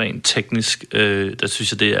det sådan rent teknisk. Der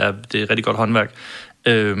synes jeg, det er rigtig godt håndværk.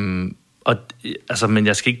 Men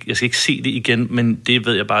jeg skal ikke se det igen, men det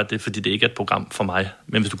ved jeg bare, det er, fordi det ikke er et program for mig.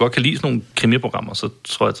 Men hvis du godt kan lide sådan nogle krimiprogrammer, så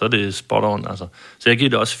tror jeg, så er det spot on. Altså. Så jeg giver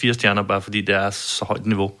det også 4 stjerner, bare fordi det er så højt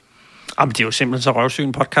niveau. Men det er jo simpelthen så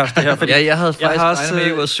røvsyn podcast, det her. Fordi jeg havde faktisk regnet med,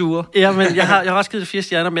 at I var sure. Ja, men jeg har også givet det 4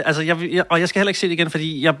 stjerner, men, altså, og jeg skal heller ikke se det igen,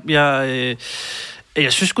 fordi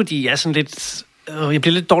jeg synes sgu, de er sådan lidt... Jeg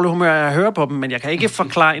bliver lidt dårlig humør af at høre på dem, men jeg kan ikke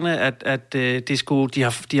forklejne, at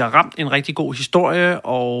de har ramt en rigtig god historie,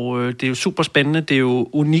 og det er jo super spændende. Det er jo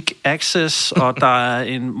unik access, og der er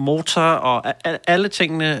en motor, og alle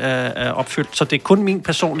tingene er opfyldt. Så det er kun min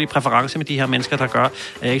personlige præference med de her mennesker, der gør, at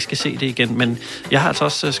jeg ikke skal se det igen. Men jeg har altså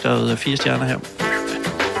også skrevet 4 stjerner her.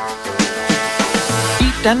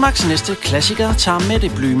 Danmarks næste klassiker tager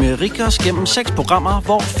Mette Blyme Rickers gennem 6 programmer,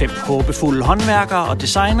 hvor 5 håbefulde håndværkere og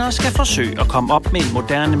designere skal forsøge at komme op med en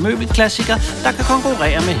moderne møbelklassiker, der kan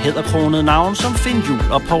konkurrere med hæderkronede navne som Finn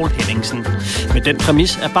Juhl og Poul Henningsen. Med den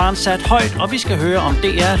præmis er barn sat højt, og vi skal høre, om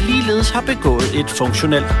DR ligeledes har begået et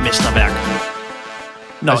funktionelt mesterværk.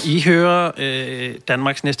 Når I hører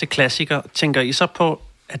Danmarks næste klassiker, tænker I så på,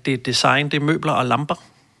 at det er design, det er møbler og lamper?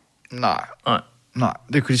 Nej,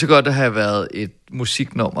 det kunne lige så godt have været et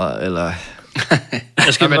musiknummer, eller...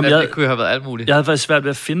 det kunne have været alt muligt. Jeg havde faktisk svært ved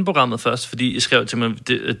at finde programmet først, fordi I skrev til mig,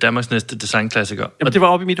 Danmarks næste designklassiker. Jamen, det var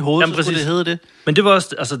oppe i mit hoved, så skulle det hedde det. Men det var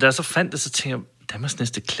også, altså da jeg så fandt det, så tænkte jeg, Danmarks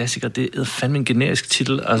næste klassiker, det er fandme en generisk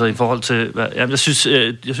titel, altså i forhold til,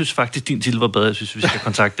 jeg synes faktisk, din titel var bedre, jeg synes, vi skal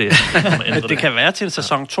kontakte det. Det kan være til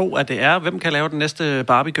sæson 2, at det er, hvem kan lave den næste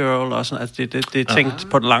Barbie Girl, og sådan, altså det er tænkt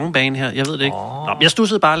på den lange bane her, jeg ved det ikke. Jeg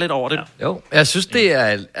stussede bare lidt over det. Ja. Jo, jeg synes det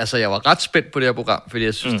er, altså jeg var ret spændt på det her program, fordi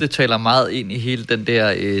jeg synes, det taler meget ind i hele den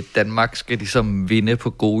der, Danmark skal ligesom vinde på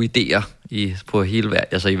gode idéer på hele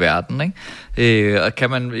i verden, ikke? Og kan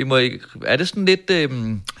man, er det sådan lidt...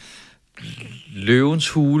 Løvens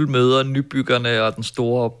Hule møder nybyggerne og den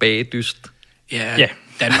store bagedyst. Ja.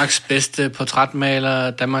 Danmarks bedste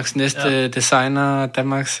portrætmaler, Danmarks næste designer,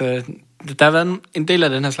 Danmarks... der har været en del af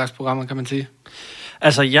den her slags programmer, kan man sige.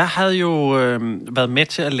 Altså, jeg havde jo været med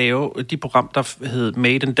til at lave de program, der hed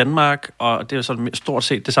Made in Denmark, og det er jo så stort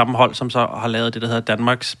set det samme hold, som så har lavet det, der hedder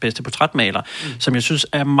Danmarks bedste portrætmaler, som jeg synes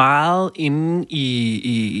er meget inde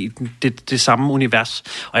i det samme univers.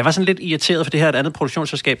 Og jeg var sådan lidt irriteret, for det her er et andet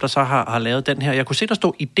produktionsselskab, der så har lavet den her. Jeg kunne se, der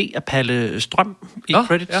stod idé af Palle Strøm i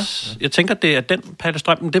credits. Ja. Jeg tænker, det er den Palle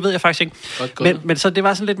Strøm, men det ved jeg faktisk ikke. Men så det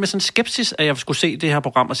var sådan lidt med sådan skepsis, at jeg skulle se det her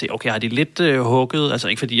program og se, okay, har de lidt hugget, altså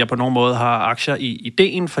ikke fordi jeg på nogen måde har aktier i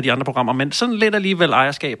ideen for de andre programmer, men sådan lidt alligevel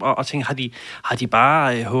ejerskab, og tænkte, har de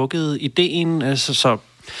bare hugget ideen, så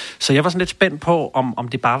jeg var sådan lidt spændt på, om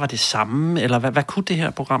det bare var det samme, eller hvad kunne det her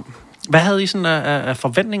program? Hvad havde I sådan af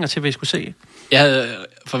forventninger til, hvad I skulle se? Jeg havde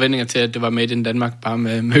forventninger til, at det var Made in Danmark, bare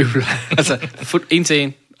med møbler. Altså, en til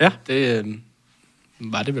en. Ja. Det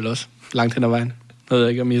var det vel også, langt hen ad vejen. Jeg ved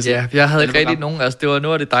ikke, om I jeg havde ikke rigtig nogen, altså det var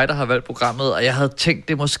noget af det dig, der har valgt programmet, og jeg havde tænkt,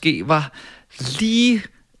 det måske var lige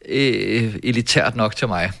elitært nok til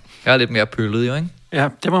mig. Jeg er lidt mere pøllet, jo, ikke? Ja,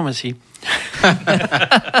 det må man sige.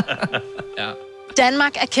 Ja.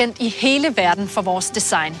 Danmark er kendt i hele verden for vores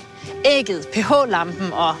design. Ægget,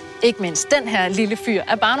 pH-lampen og ikke mindst den her lille fyr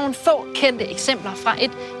er bare nogle få kendte eksempler fra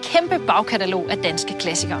et kæmpe bagkatalog af danske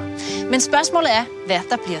klassikere. Men spørgsmålet er, hvad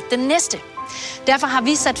der bliver den næste. Derfor har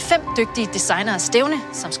vi sat 5 dygtige designere stævne,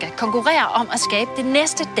 som skal konkurrere om at skabe det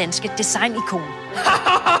næste danske design-ikon.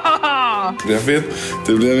 Det bliver fedt.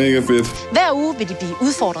 Det bliver mega fedt. Hver uge vil de blive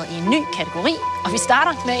udfordret i en ny kategori, og vi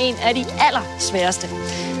starter med en af de allersværeste.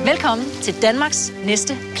 Velkommen til Danmarks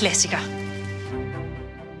næste klassiker.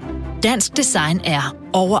 Dansk design er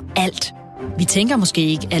overalt. Vi tænker måske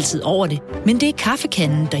ikke altid over det, men det er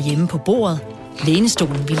kaffekanden derhjemme på bordet,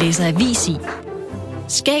 lænestolen, vi læser avis i,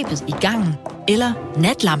 skabet i gangen eller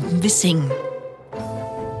natlampen ved sengen.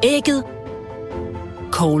 Ægget,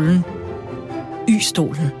 koglen,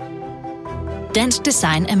 Y-stolen. Dansk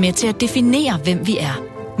design er med til at definere, hvem vi er,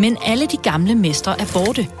 Men alle de gamle mestre er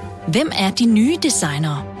borte. Hvem er de nye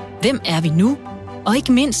designere? Hvem er vi nu? Og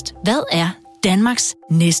ikke mindst, hvad er Danmarks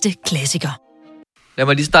næste klassiker? Lad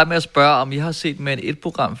mig lige starte med at spørge, om I har set med et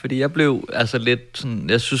program, fordi jeg blev altså lidt sådan,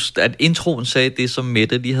 jeg synes, at introen sagde det, som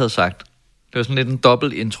Mette lige havde sagt. Det var sådan lidt en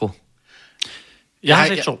dobbelt intro. Jeg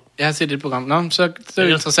har set et program. Nå, så er det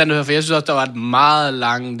interessant at høre, for jeg synes også, der var et meget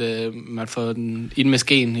langt, man får den ind med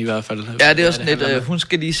skeen i hvert fald. Ja, det er også lidt, hun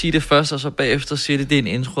skal lige sige det først, og så bagefter siger det er en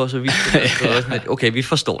intro, og så viser det. Okay, vi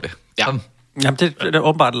forstår det. Ja. Jamen, det er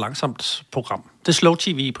åbenbart et langsomt program. Det er slow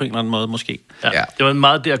tv på en eller anden måde, måske. Ja. Det var en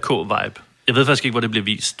meget DRK-vibe. Jeg ved faktisk ikke, hvor det blev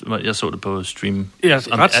vist. Jeg så det på stream. Jeg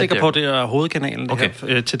er ret sikker på, at det er hovedkanalen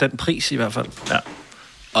her, til den pris i hvert fald. Ja.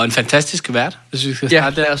 Og en fantastisk vært, hvis vi skal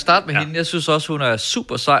starte der. Starte med hende. Jeg synes også, hun er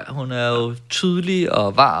super sej. Hun er jo tydelig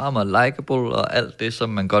og varm og likeable og alt det, som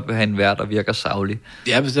man godt vil have en vært, og virker saglig.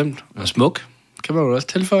 Ja, bestemt. Og smuk. Kan man jo også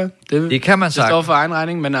tilføje. Det kan man sagt. Det står for egen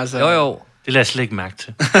regning, men altså... Jo. Det lader jeg slet ikke mærke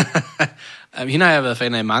til. Hende har jeg været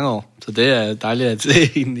fan af i mange år, så det er dejligt at se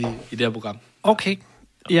hende i det her program. Okay.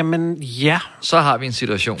 Jamen, ja. Så har vi en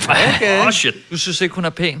situation. Okay. Shit. Du synes ikke, hun er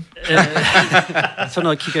pæn? Sådan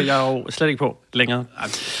noget kigger jeg jo slet ikke på længere.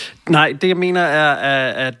 Nej, det jeg mener er,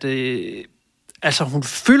 at altså, hun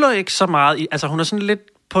fylder ikke så meget. Altså, hun er sådan lidt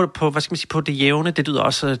på hvad skal man sige, på det jævne. Det lyder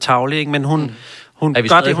også tarveligt, ikke? Men hun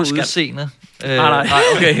gør det, hun skal. Udseende? Nej.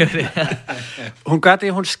 Okay. Hun gør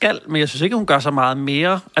det, hun skal, men jeg synes ikke, hun gør så meget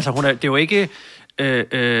mere. Altså, det er jo ikke...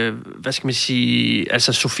 hvad skal man sige,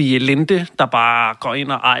 altså Sofie Linde, der bare går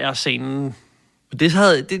ind og ejer scenen.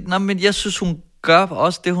 Men jeg synes, hun gør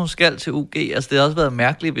også det, hun skal til UG. Altså, det havde også været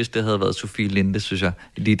mærkeligt, hvis det havde været Sofie Linde, synes jeg,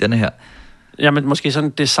 lige denne her. Jamen, måske sådan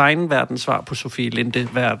designverdens svar på Sofie Linde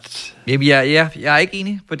vært. Jamen, jeg er ikke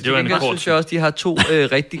enig. For det synes jeg også, de har to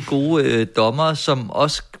rigtig gode dommere, som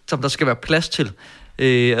der skal være plads til.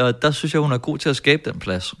 Og der synes jeg, hun er god til at skabe den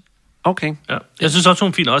plads. Okay. Ja. Jeg synes også, hun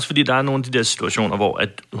er fin, også fordi der er nogle af de der situationer, hvor at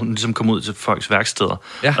hun ligesom kommer ud til folks værksteder.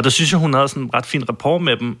 Ja. Og der synes jeg, hun havde sådan en ret fin rapport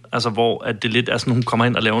med dem, altså hvor at det lidt er sådan, hun kommer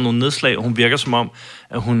ind og laver nogle nedslag, og hun virker som om,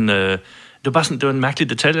 at hun... det var bare sådan, det var en mærkelig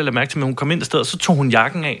detalje, jeg lagde mærke til, men hun kom ind et sted, og så tog hun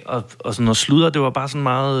jakken af, og sådan noget sludder. Det var bare sådan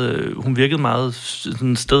meget... hun virkede meget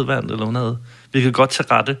sådan stedvandt, eller hun virkede godt til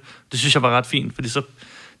rette. Det synes jeg var ret fint, fordi så...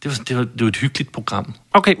 Det var et hyggeligt program.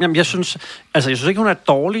 Okay, jamen jeg synes ikke, hun er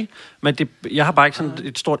dårlig, men jeg har bare ikke sådan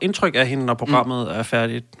et stort indtryk af hende, når programmet er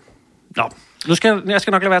færdigt. Nå, jeg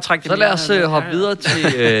skal nok lade være at trække det. Så lad os hoppe videre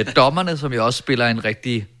til dommerne, som jo også spiller en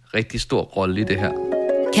rigtig, rigtig stor rolle i det her.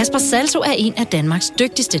 Kasper Salto er en af Danmarks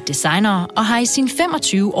dygtigste designere, og har i sin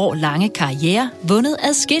 25 år lange karriere vundet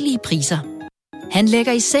adskillige priser. Han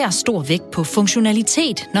lægger især stor vægt på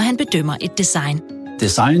funktionalitet, når han bedømmer et design.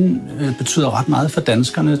 Design betyder ret meget for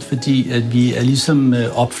danskerne, fordi at vi er ligesom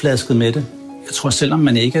opflasket med det. Jeg tror, selvom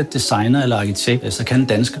man ikke er designer eller arkitekt, så kan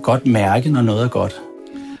dansker godt mærke, når noget er godt.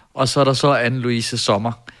 Og så er der så Anne-Louise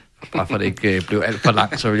Sommer. Bare for det ikke blev alt for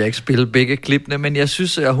langt, så vil jeg ikke spille begge klippene. Men jeg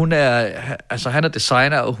synes, at han er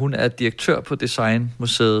designer, og hun er direktør på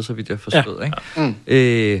Designmuseet, så vidt jeg forstod. Ja.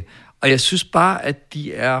 Ikke? Og jeg synes bare, at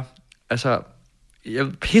de er... jeg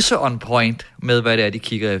pisser on point med, hvad det er, de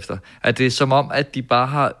kigger efter. At det er som om, at de bare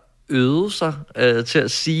har øvet sig til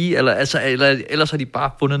at sige, eller ellers har de bare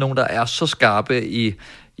fundet nogen, der er så skarpe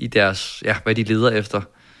i deres, hvad de leder efter.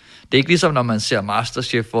 Det er ikke ligesom, når man ser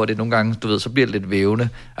Masterchef, hvor det nogle gange, du ved, så bliver det lidt vævende.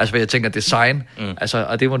 Altså, jeg tænker design,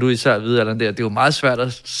 og det må du især vide, eller det er jo meget svært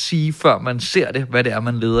at sige, før man ser det, hvad det er,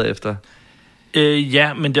 man leder efter.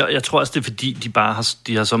 Ja, men jeg tror også, det er fordi,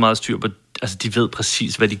 de har så meget styr på, altså de ved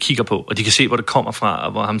præcis, hvad de kigger på, og de kan se, hvor det kommer fra,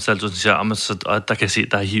 og hvor ham Salto siger, og der kan se,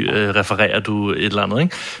 der refererer du et eller andet,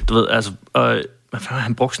 ikke? Du ved, altså,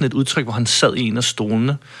 han brugte sådan et udtryk, hvor han sad i en af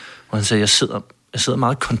stolene, hvor han sagde, jeg sidder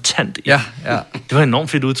meget kontant i. Ja. Det var et enormt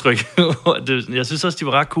fedt udtryk. Jeg synes også, de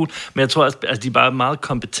var ret cool, men jeg tror også, de er bare meget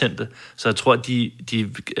kompetente, så jeg tror, at de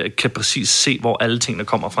kan præcis se, hvor alle tingene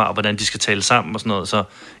kommer fra, og hvordan de skal tale sammen og sådan noget, så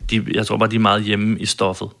jeg tror bare, de er meget hjemme i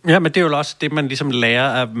stoffet. Ja, men det er jo også det, man ligesom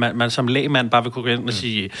lærer, at man som lægmand bare vil kunne gå ind og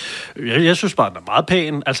sige, jeg synes bare, den er meget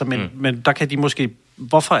pæn, altså, men der kan de måske,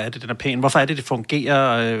 hvorfor er det, den er pæn? Hvorfor er det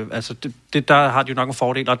fungerer? Altså, der har de jo nok en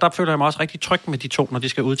fordel, og der føler jeg mig også rigtig tryg med de to, når de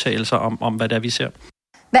skal udtale sig om hvad det er, vi ser.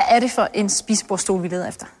 Hvad er det for en spisebordstol, vi leder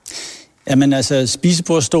efter? Jamen altså,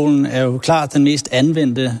 spisebordstolen er jo klart den mest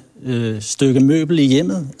anvendte stykke møbel i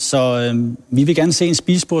hjemmet, så vi vil gerne se en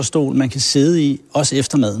spisebordstol, man kan sidde i, også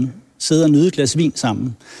efter maden. Sidde og nyde et glas vin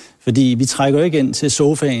sammen. Fordi vi trækker jo ikke ind til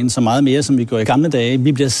sofaen så meget mere, som vi gjorde i gamle dage.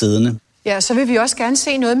 Vi bliver siddende. Ja, så vil vi også gerne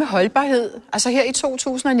se noget med holdbarhed. Altså her i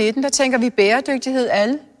 2019, der tænker vi bæredygtighed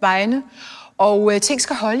alle vegne. Og ting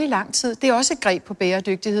skal holde i lang tid. Det er også et greb på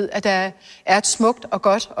bæredygtighed, at der er et smukt og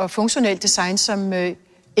godt og funktionelt design, som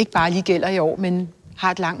ikke bare lige gælder i år, men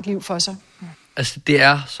har et langt liv for sig. Altså, det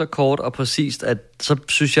er så kort og præcist, at så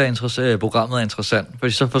synes jeg, at programmet er interessant.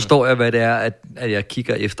 Fordi så forstår jeg, hvad det er, at jeg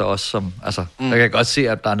kigger efter os som... Altså, jeg kan godt se,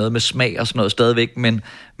 at der er noget med smag og sådan noget stadigvæk, men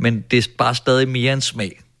det er bare stadig mere end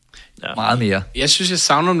smag. Ja. Meget mere. Jeg synes, jeg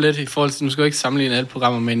savner dem lidt i forhold til... Nu skal jeg ikke sammenligne alle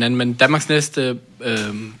programmer med hinanden, men Danmarks næste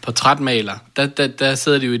portrætmaler, der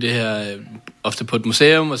sidder de jo i det her... ofte på et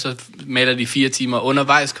museum, og så maler de 4 timer.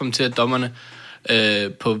 Undervejs kommenterer dommerne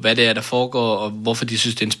på, hvad det er, der foregår, og hvorfor de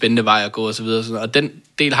synes, det er en spændende vej at gå, og så videre. Og den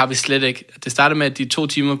del har vi slet ikke. Det starter med, at de 2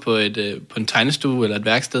 timer på en tegnestue eller et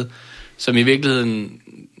værksted, som i virkeligheden,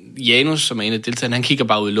 Janus, som er en af deltagerne, han kigger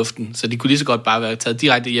bare ud i luften, så de kunne lige så godt bare være taget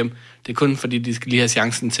direkte hjem. Det er kun fordi, de skal lige have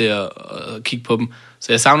chancen til at kigge på dem.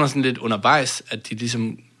 Så jeg savner sådan lidt undervejs, at de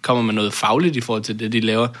ligesom kommer med noget fagligt i forhold til det, de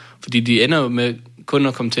laver, fordi de ender jo med kun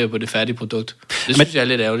at kommentere på det færdige produkt. Det synes jeg er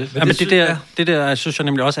lidt ærgerligt. Men det der synes jeg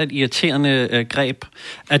nemlig også er et irriterende greb,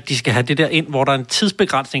 at de skal have det der ind, hvor der er en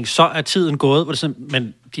tidsbegrænsning, så er tiden gået,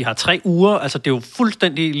 men de har 3 uger, altså det er jo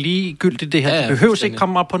fuldstændig ligegyldigt det her. Ja, de behøves ikke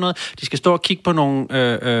komme op på noget. De skal stå og kigge på nogle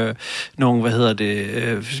hvad hedder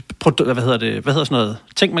sådan noget,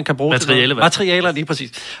 ting man kan bruge. Materialer, lige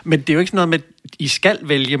præcis. Men det er jo ikke sådan noget med, I skal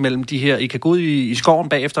vælge mellem de her. I kan gå ud i skoven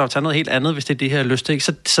bagefter og tage noget helt andet, hvis det er det her lyst til.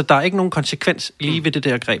 Så der er ikke nogen konsekvens lige ved det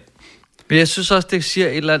der greb. Men jeg synes også, det siger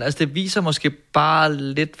et eller andet, altså det viser måske bare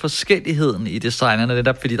lidt forskelligheden i designerne, det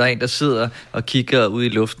der, fordi der er en, der sidder og kigger ud i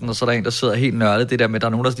luften, og så er der en, der sidder helt nørdet, det der med, der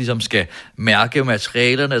er nogen, der ligesom skal mærke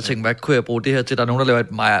materialerne, og tænke, hvad kunne jeg bruge det her til? Der er nogen, der laver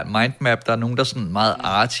et mindmap, der er nogen, der er sådan meget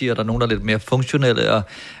arty, og der er nogen, der er lidt mere funktionelle, og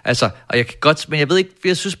jeg kan godt, men jeg ved ikke,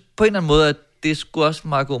 jeg synes på en eller anden måde, at det er sgu også en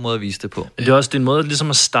meget god måde at vise det på. Det er også en måde ligesom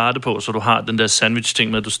at starte på, så du har den der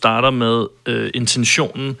sandwich-ting med, at du starter med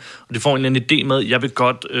intentionen, og det får en eller anden idé med, jeg vil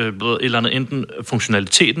godt et eller andet, enten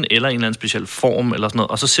funktionaliteten, eller en eller anden speciel form, eller sådan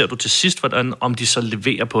noget, og så ser du til sidst, om de så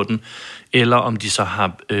leverer på den, eller om de så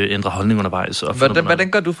har ændret holdning undervejs. Og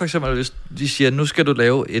hvordan gør du for eksempel, hvis de siger, nu skal du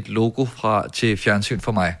lave et logo til fjernsyn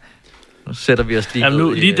for mig? Nu sætter vi os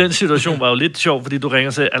lige den situation var jo lidt sjov, fordi du ringer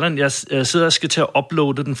og siger, Allan, jeg sidder og skal til at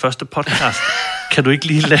uploade den første podcast. Kan du ikke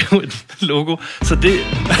lige lave et logo? Så er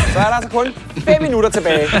der altså kun 5 minutter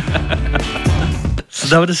tilbage. Så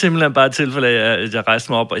der var det simpelthen bare et tilfælde af, at jeg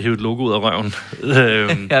rejste mig op og hævde et logo ud af røven.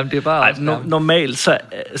 Jamen, det er bare... normalt,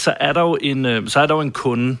 så er der jo en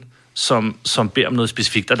kunde, som beder om noget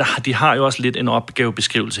specifikt. Og de har jo også lidt en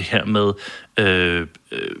opgavebeskrivelse her med, jeg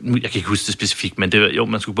kan ikke huske det specifikt, men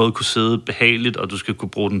man skulle både kunne sidde behageligt, og du skal kunne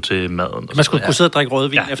bruge den til maden. Man skulle kunne sidde og drikke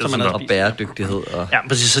rødvin, efter man havde spist. Og bæredygtighed. Ja,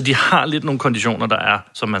 præcis. Så de har lidt nogle konditioner, der er,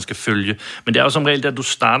 som man skal følge. Men det er jo som regel, at du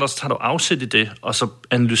starter, så tager du afsæt i det, og så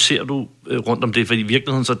analyserer du rundt om det, fordi i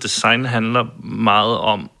virkeligheden så design handler meget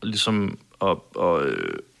om ligesom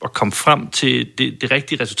at komme frem til det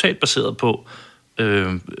rigtige resultat, baseret på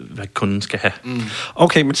hvad kunden skal have.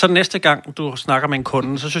 Okay, men så næste gang, du snakker med en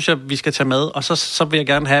kunde, så synes jeg, vi skal tage med, og så vil jeg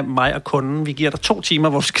gerne have mig og kunden. Vi giver dig 2 timer,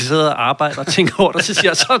 hvor du skal sidde og arbejde og tænke over det, så siger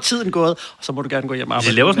jeg, så er tiden gået, og så må du gerne gå hjem og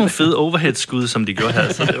arbejde. De laver sådan nogle fede overhead-skud, som de gjorde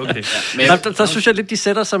her, så det er okay. Der synes jeg lidt, de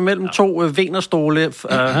sætter sig mellem 2 venerstole,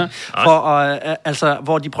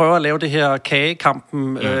 hvor de prøver at lave det her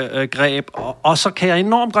kagekampen-greb, og så kan jeg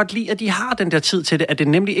enormt godt lide, at de har den der tid til det, at det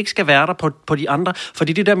nemlig ikke skal være der på de andre,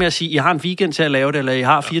 fordi det der med at sige, I har en weekend til at lave det, eller I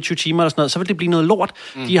har 24 timer eller sådan noget, så vil det blive noget lort.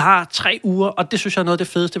 De har 3 uger, og det synes jeg er noget af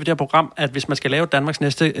det fedeste ved det her program, at hvis man skal lave Danmarks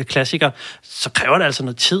næste klassiker, så kræver det altså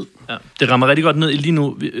noget tid. Ja, det rammer rigtig godt ned i lige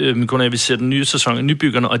nu, min kone, vi ser den nye sæson af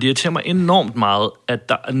Nybyggerne, og det irriterer mig enormt meget, at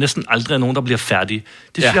der næsten aldrig er nogen, der bliver færdige.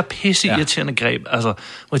 Det synes jeg er pisse irriterende greb. Altså,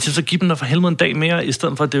 hvor jeg så give dem der for helvede en dag mere, i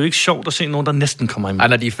stedet for, at det er jo ikke sjovt at se nogen, der næsten kommer i mål.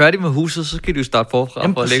 Når de er færdige med huset, så skal de jo starte forfra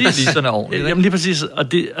for at lægge liserne ordentligt. Jamen lige præcis,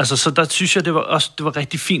 og det, altså, så der synes jeg, det var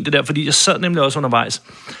rigtig fint det der, fordi jeg sad nemlig også undervejs,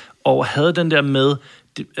 og havde den der med,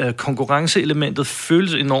 konkurrenceelementet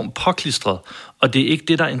føles enormt påklistret, og det er ikke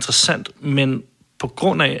det, der er interessant, men på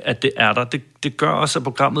grund af, at det er der, det gør også, at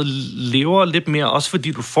programmet lever lidt mere, også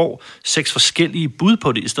fordi du får 6 forskellige bud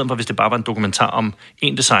på det, i stedet for, hvis det bare var en dokumentar om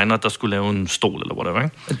en designer, der skulle lave en stol eller whatever,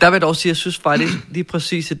 ikke? Der vil jeg dog sige, jeg synes faktisk lige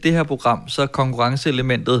præcis i det her program, så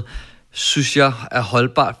konkurrenceelementet, synes jeg er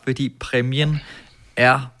holdbart, fordi præmien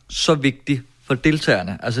er så vigtig for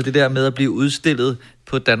deltagerne. Altså det der med at blive udstillet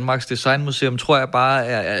på Danmarks Designmuseum, tror jeg bare,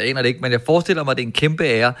 jeg aner det ikke, men jeg forestiller mig, at det er en kæmpe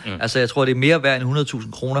ære. Altså jeg tror, det er mere værd end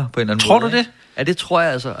 100.000 kroner på en eller anden måde. Tror du det? Ja, det tror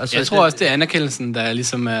jeg altså. Jeg tror også, det er anerkendelsen, der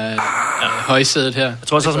ligesom er højsædet her. Jeg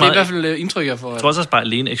tror også, det er i hvert fald indtryk, jeg får. Jeg tror også bare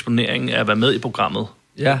alene eksponeringen af at være med i programmet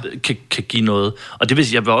kan give noget. Og det vil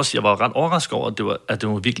sige, jeg var ret overrasket over, at det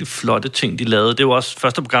var virkelig flotte ting, de lavede. Det er jo også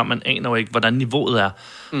første program, man aner jo ikke, hvordan niveauet er.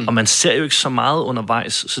 Og man ser jo ikke så meget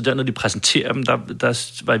undervejs, så der, når de præsenterer dem,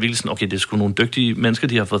 der var jeg virkelig sådan, okay, det er sgu nogle dygtige mennesker,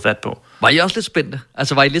 de har fået fat på. Var I også lidt spændte?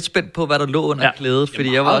 Altså, var I lidt spændt på, hvad der lå under klædet?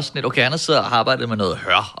 Fordi jeg var også lidt, okay, han har siddet og arbejdet med noget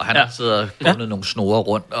hør, og han har siddet og fundet nogle snore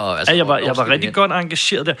rundt. Og, altså, jeg var rigtig godt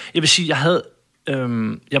engageret der. Jeg vil sige,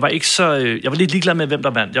 jeg var lidt ligeglad med, hvem der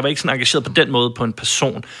vandt. Jeg var ikke sådan engageret på den måde på en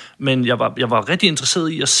person, men jeg var rigtig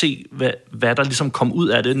interesseret i at se, hvad der ligesom kom ud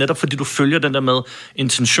af det. Netop fordi du følger den der med,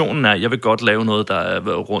 intentionen er, jeg vil godt lave noget, der er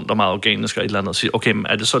rundt og meget organisk og et eller andet, og sige, okay, men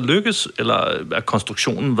er det så lykkes, eller er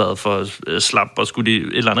konstruktionen været for slap, og skulle de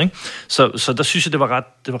et eller andet, ikke? Så der synes jeg, det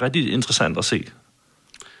var rigtig interessant at se.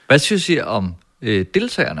 Hvad synes I om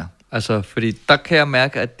deltagerne? Altså, fordi der kan jeg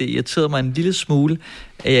mærke, at det irriterede mig en lille smule,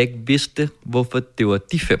 at jeg ikke vidste, hvorfor det var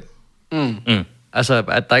de 5. Altså,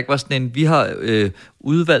 at der ikke var sådan en, vi har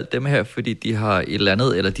udvalgt dem her, fordi de har et eller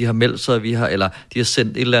andet, eller de har meldt sig, eller de har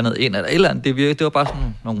sendt et eller andet ind, eller et eller andet. Det var bare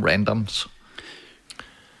sådan nogle randoms.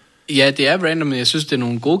 Ja, det er random, men jeg synes, det er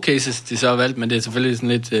nogle gode cases, de så har valgt, men det er selvfølgelig sådan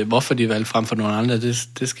lidt, hvorfor de valgte frem for nogle andre, det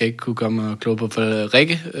skal jeg ikke kunne komme og kloge på. For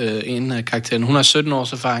Rikke, en af karaktererne, hun har 17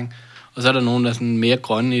 års erfaring, og så er der nogen, der er sådan mere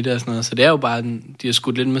grønne i det og sådan noget. Så det er jo bare, de har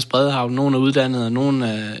skudt lidt med spredehav. Nogle er uddannet, og nogle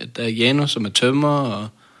der er Janus, som er tømmer, og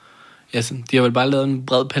ja, sådan, de har vel bare lavet en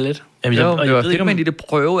bred palet. Jamen, jeg ved ikke, om man i det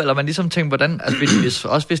prøve, eller man ligesom tænker, hvordan,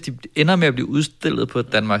 altså, hvis de ender med at blive udstillet på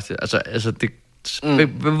Danmark, altså det,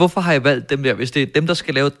 hvorfor har I valgt dem der? Hvis det er dem, der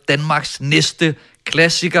skal lave Danmarks næste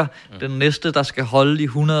klassiker, den næste, der skal holde i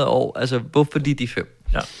 100 år, altså hvorfor de 5?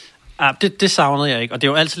 Ja. Ja, det savnede jeg ikke, og det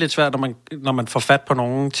er jo altid lidt svært, når man får fat på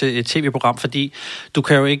nogen til et tv-program, fordi du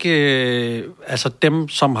kan jo ikke, altså dem,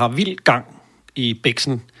 som har vild gang i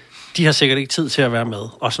biksen, de har sikkert ikke tid til at være med,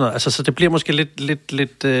 og sådan noget. Altså, så det bliver måske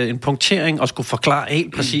lidt en punktering at skulle forklare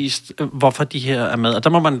helt præcist, hvorfor de her er med. Og der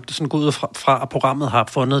må man sådan gå ud fra at programmet har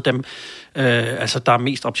fundet dem, altså der er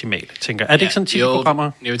mest optimale, tænker jeg. Er det ikke sådan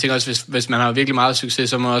tv-programmer? Jeg tænker også, hvis man har virkelig meget succes,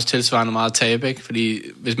 så må man også tilsvarende meget tabe, ikke? Fordi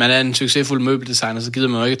hvis man er en succesfuld møbeldesigner, så gider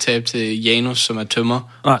man jo ikke tabe til Janus, som er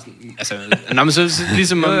tømmer. Nej. Altså, så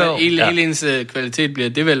ligesom hele ens kvalitet bliver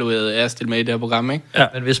devalueret af at stille med i det her program, ikke? Ja.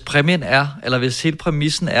 Men hvis præmien er, eller hvis hele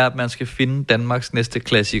præmissen er, at man skal finde Danmarks næste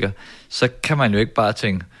klassiker, så kan man jo ikke bare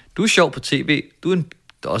tænke, du er sjov på tv, du er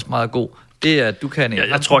også meget god. Det er, du kan ikke.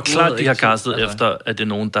 Jeg tror klart, de har castet efter, at det er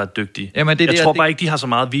nogen, der er dygtige. Jamen, jeg tror bare ikke, de har så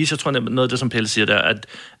meget at vise. Jeg tror, noget af det, som Pelle siger der, at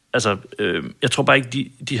altså, jeg tror bare ikke,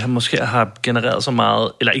 de har måske har genereret så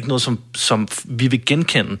meget, eller ikke noget, som vi vil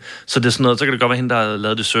genkende. Så det er sådan noget, så kan det godt være hende, der har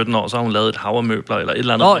lavet det 17 år, så har hun lavet et hav af møbler, eller et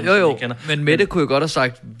eller andet. Jo. Men Mette kunne jo godt have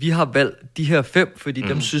sagt, vi har valgt de her 5, fordi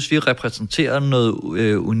dem synes vi repræsenterer noget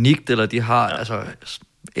unikt, eller de har, altså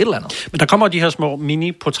et eller andet. Men der kommer de her små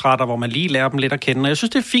mini-portrætter, hvor man lige lærer dem lidt at kende, og jeg synes,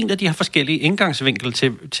 det er fint, at de har forskellige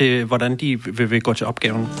indgangsvinkel til hvordan de vil gå til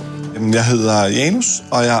opgaven. Jeg hedder Janus,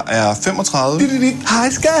 og jeg er 35. Hej,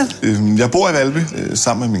 skat! Jeg bor i Valby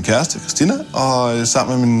sammen med min kæreste, Christina, og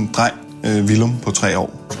sammen med min dreng, Willum, på 3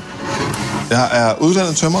 år. Jeg er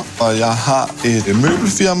uddannet tømrer, og jeg har et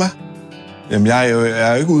møbelfirma. Jamen, jeg er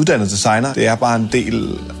jo ikke uddannet designer. Det er bare en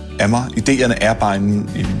del af mig. Idéerne er bare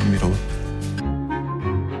inde i mit hoved.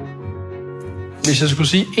 Hvis jeg skulle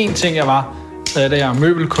sige én ting, jeg var, så er det, at jeg er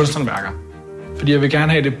møbelkunsthåndværker. Fordi jeg vil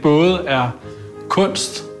gerne have, at det både er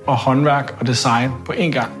kunst og håndværk og design på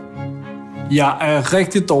én gang. Jeg er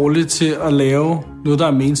rigtig dårlig til at lave noget, der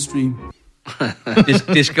er mainstream.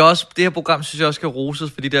 Det her program synes jeg også skal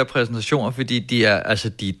roses for de der præsentationer, fordi de er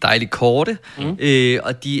dejligt korte,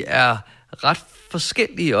 og de er ret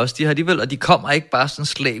forskellige også. De har alligevel, og de kommer ikke bare sådan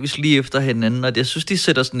slavisk lige efter hinanden, og jeg synes, de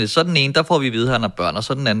sætter sådan lidt, så den ene, der får vi at vide, at han har børn, og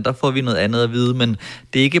så den anden, der får vi noget andet at vide, men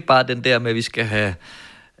det er ikke bare den der med, at vi skal have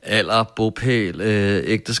alder, bopæl,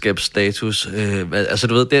 ægteskabsstatus, altså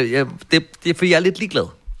du ved, det er fordi jeg er lidt ligeglad.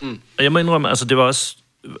 Og jeg må indrømme, altså det var også,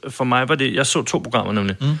 for mig var det, jeg så 2 programmer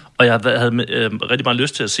nemlig, og jeg havde rigtig meget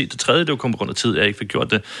lyst til at se det tredje, det var kun på grund af tid, jeg ikke fik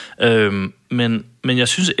gjort det. Men jeg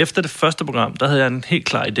synes, efter det første program, der havde jeg en helt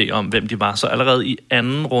klar idé om, hvem de var. Så allerede i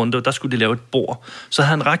anden runde, der skulle de lave et bord. Så havde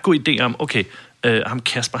han en ret god idé om, okay, ham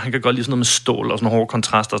Kasper, han kan godt lide sådan noget med stål og sådan nogle hårde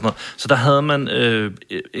kontraster og sådan noget. Så der havde man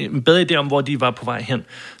en bedre idé om, hvor de var på vej hen.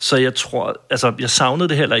 Så jeg tror, altså jeg savnede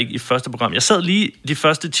det heller ikke i første program. Jeg sad lige de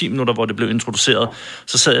første 10 minutter, hvor det blev introduceret,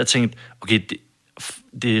 så sad jeg og tænkte, okay,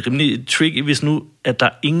 det er rimelig tricky, hvis nu, at der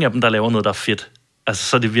er ingen af dem, der laver noget, der er fedt. Altså,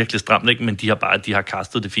 så er det virkelig stramt, ikke? Men de har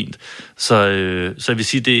castet det fint. Så jeg vil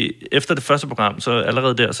sige, det efter det første program, så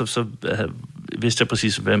allerede der, så vidste jeg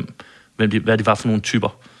præcis, hvad de var for nogle typer.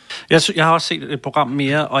 Jeg har også set et program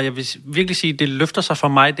mere, og jeg vil virkelig sige, det løfter sig for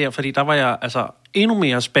mig der, fordi der var jeg altså endnu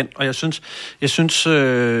mere spændt, og jeg synes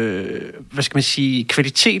hvad skal man sige,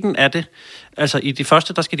 kvaliteten af det, altså i de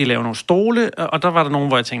første, der skal de lave nogle stole, og der var der nogen,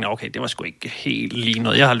 hvor jeg tænkte, okay, det var sgu ikke helt lige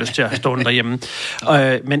noget, jeg har lyst til at stå derhjemme.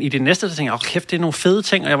 Men i det næste, der tænkte jeg, kæft, det er nogle fede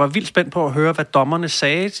ting, og jeg var vildt spændt på at høre, hvad dommerne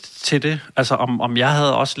sagde til det. Altså om jeg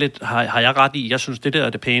havde også lidt, har jeg ret i, jeg synes, det der er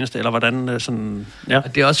det pæneste, eller hvordan sådan, ja.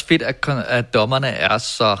 Det er også fedt, at dommerne er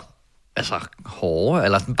så hårde,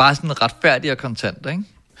 eller bare sådan retfærdige og kontante, ikke?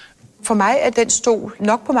 For mig er den stol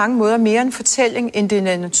nok på mange måder mere en fortælling, end den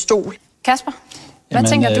er en stol. Kasper, hvad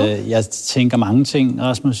tænker du? Jeg tænker mange ting,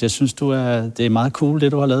 Rasmus. Jeg synes, det er meget cool,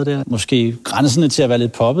 det du har lavet der. Måske grænsende til at være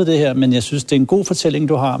lidt poppet, det her, men jeg synes, det er en god fortælling,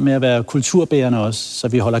 du har med at være kulturbærende også, så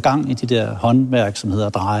vi holder gang i de der håndværk, som hedder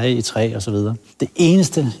dreje i træ og så videre. Det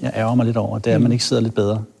eneste, jeg ærger mig lidt over, det er, at man ikke sidder lidt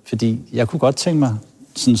bedre. Fordi jeg kunne godt tænke mig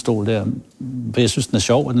sådan en stol der, for jeg synes, den er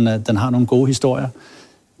sjov, og den har nogle gode historier.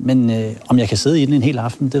 Men om jeg kan sidde i den en hel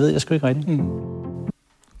aften, det ved jeg sgu ikke rigtigt.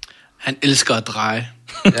 Han elsker at dreje.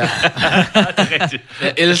 Ja. Det er rigtigt.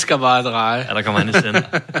 Jeg elsker bare at dreje. Ja, der kommer han i scenen.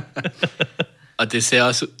 Og det ser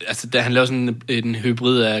også, altså da han laver sådan en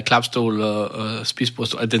hybrid af klapstol og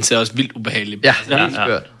spisbordstol, og den ser også vildt ubehagelig. Ja, altså, helt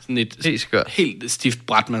skørt. Sådan et helt stift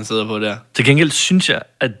bræt, man sidder på der. Til gengæld synes jeg,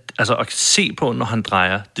 at se på, når han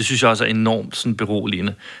drejer, det synes jeg også er enormt sådan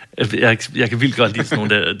beroligende. Jeg kan vildt godt lide sådan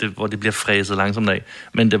nogle, hvor det bliver fræset langsomt af,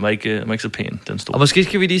 men det var ikke så pæn, den stol. Og måske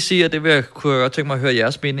skal vi lige sige, at det kunne jeg godt tænke mig at høre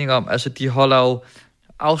jeres mening om. Altså, de holder jo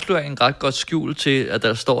afsløringen ret godt skjult til, at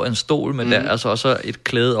der står en stol, men der er altså også et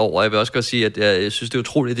klæde over. Jeg vil også godt sige, at jeg synes, det er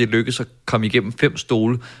utroligt, at det lykkedes at komme igennem 5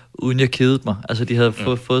 stole, uden jeg kedede mig. Altså, de havde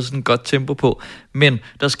fået sådan et godt tempo på. Men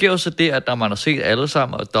der sker jo så det, at når man har set alle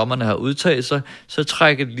sammen, og dommerne har udtaget sig, så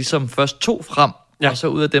trækker de ligesom først 2 frem, og så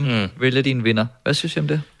ud af dem vælger de en vinder. Hvad synes I om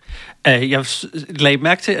det? Jeg lagde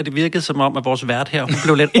mærke til, at det virkede som om, at vores vært her, hun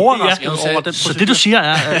blev lidt overrasket over den. Så det, du siger,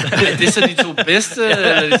 er... det er så de 2 bedste?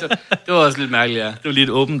 Det var også lidt mærkeligt, ja. Det var lige et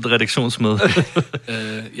åbent redaktionsmøde.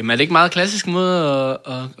 Jamen, er det ikke meget klassisk måde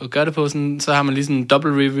at gøre det på? Sådan, så har man lige sådan en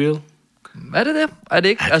double reveal. Er det det? Er det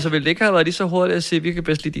ikke? Altså, vil det ikke have været lige så hurtigt at sige, at vi kan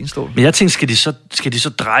bedst lide din stol? Men jeg tænkte, skal de så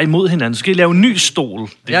dreje mod hinanden? Skal de lave en ny stol?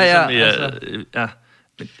 Det er ja.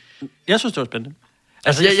 Jeg synes, det var spændende.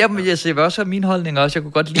 Altså, jeg vil også have min holdning også. Jeg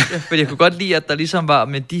kunne godt lide det, for jeg kunne godt lide, at der ligesom var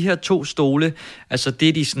med de her 2 stole, altså det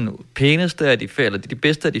er de sådan pæneste af de 5, eller det er de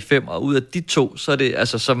bedste af de 5, og ud af de 2, så er det,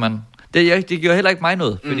 altså, så man... Det gjorde heller ikke mig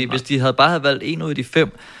noget, fordi hvis de havde bare havde valgt 1 ud af de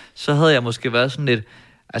 5, så havde jeg måske været sådan lidt...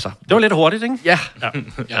 Altså, det var lidt hurtigt, ikke?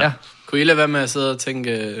 Ja. Kunne I lade være med at sidde og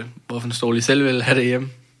tænke, hvorfor en stol I selv vil have det hjemme?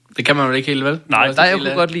 Det kan man jo ikke helt, vel? Nej, jeg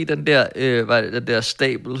kunne godt lide den der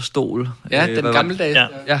stabelstol. Ja, den gamle dag.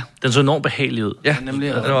 Ja, den så enormt behagelig ud. Ja,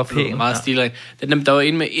 nemlig. Den var pæn. Meget stilig. Der var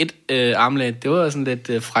en med et armlæn. Det var sådan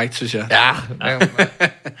lidt frækt, synes jeg. Ja.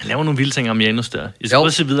 Han laver nogle vilde ting om Janus der. I skal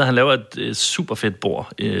også se videre, han laver et super fedt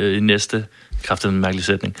bord i næste... Kræftet en mærkelig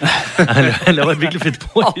sætning. Han laver et virkelig fedt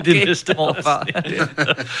bord i det næste år.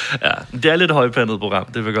 Ja, det er lidt højpandet program,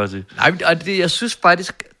 det vil jeg godt sige. Nej, og jeg synes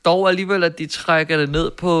faktisk dog alligevel, at de trækker det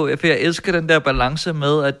ned på, for jeg elsker den der balance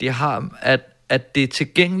med, at de har, at det er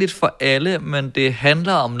tilgængeligt for alle, men det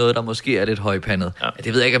handler om noget, der måske er lidt højpandet. Ja.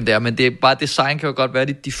 Det ved jeg ikke, om det er, men det er bare, design kan jo godt være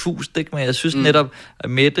lidt diffust, ikke? Men jeg synes netop, at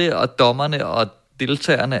Mette og dommerne og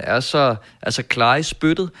deltagerne er så klare i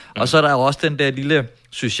spyttet. Og så er der jo også den der lille,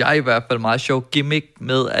 synes jeg i hvert fald, meget sjov gimmick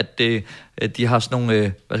med, at de har sådan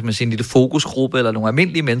nogle, hvad skal man sige, en lille fokusgruppe, eller nogle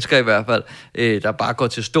almindelige mennesker i hvert fald, der bare går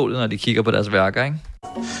til stålet, når de kigger på deres værker, ikke?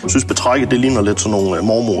 Jeg synes, betrækket, det ligner lidt sådan nogle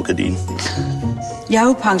mormorgardiner. Jeg er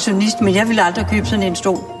jo pensionist, men jeg vil aldrig købe sådan en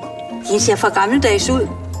stol. Det ser for gammeldags ud.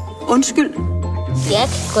 Undskyld. Jeg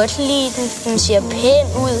kan godt lide den. Den ser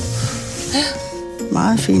pæn ud.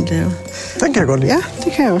 Meget fint lavet. Den kan jeg godt lide. Ja,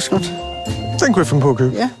 det kan jeg også godt. Den kunne jeg finde på at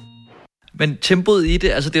købe. Ja. Men tempoet i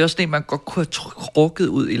det, altså det er også det, man godt kunne have trukket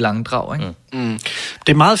ud i langdrag, ikke?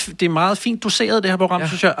 Det er meget fint doseret, det her program,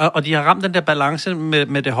 synes jeg, og de har ramt den der balance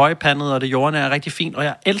med det højpandede og det jordnære er rigtig fint, og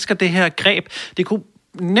jeg elsker det her greb. Det kunne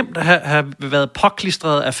nemt have været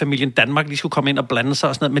påklistret af familien Danmark, de skulle komme ind og blande sig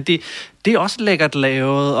og sådan noget, men det er også lækkert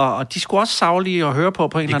lavet, og de skulle også saglige at høre på en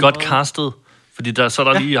eller anden måde. Det er godt castet. Fordi så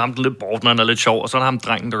er der lige ham, der lidt Bortner, der er lidt sjov, og så er der ham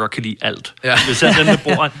drengen, der godt kan lide alt. Ja. Hvis jeg den med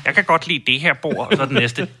bordet, jeg kan godt lide det her bord, og så den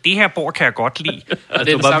næste, det her bord kan jeg godt lide. Og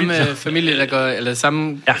det er den samme familie, der går, eller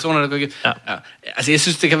samme personer, der går ikke. Ja. Altså, jeg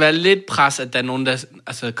synes, det kan være lidt pres, at der er nogen,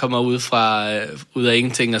 der kommer ud af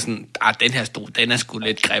ingenting, og sådan, den her stol, den er sgu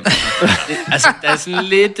lidt grim. Altså, der er sådan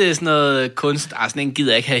lidt sådan noget kunst, sådan en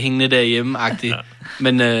gider jeg ikke have hængende derhjemme-agtigt.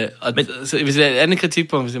 Men så, hvis der er et andet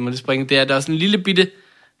kritikpunkt, hvis jeg må springe, det er, at der er sådan en lille bitte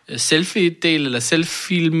selfie-del eller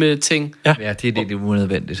self-filme-ting. Ja, det er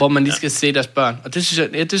unødvendigt. Hvor man lige skal se deres børn. Og det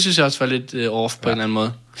synes jeg også var lidt off på en eller anden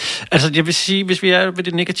måde. Altså, jeg vil sige, hvis vi er ved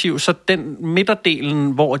det negative, så den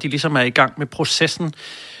midterdelen, hvor de ligesom er i gang med processen,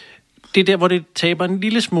 det er der, hvor det taber en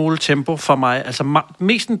lille smule tempo for mig. Altså,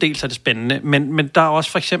 mestendels er det spændende, men der er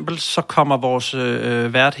også for eksempel, så kommer vores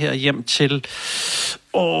vært her hjem til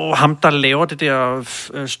ham, der laver det der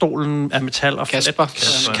stolen af metal og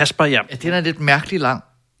Kasper, ja. Ja, den er lidt mærkelig lang.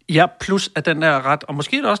 Ja, plus at den er ret, og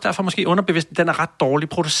måske er det også derfor, måske underbevidst, den er ret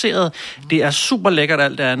dårligt produceret. Det er super lækkert,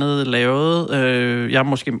 alt det andet lavet. Jeg er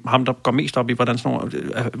måske ham, der går mest op i,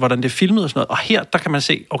 hvordan det er filmet og sådan noget. Og her, der kan man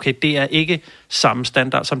se, okay, det er ikke samme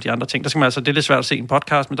standard som de andre ting. Der skal man altså, det er lidt svært at se i en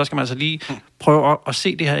podcast, men der skal man altså lige prøve at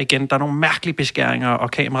se det her igen. Der er nogle mærkelige beskæringer,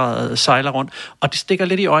 og kameraet sejler rundt. Og det stikker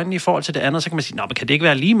lidt i øjnene i forhold til det andet. Så kan man sige, men kan det ikke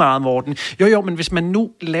være lige meget, Morten? Jo, men hvis man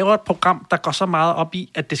nu laver et program, der går så meget op i,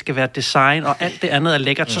 at det skal være design, og alt det andet er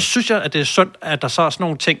lækkert, så synes jeg, at det er synd, at der så er sådan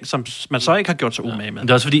nogle ting, som man så ikke har gjort så umage med. Det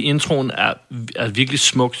er også fordi introen er virkelig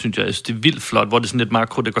smuk, synes jeg. Det er vildt flot, hvor det er sådan lidt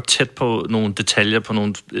makro, det går tæt på nogle detaljer, på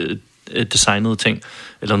nogle designede ting,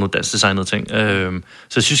 eller nogle dansdesignede ting.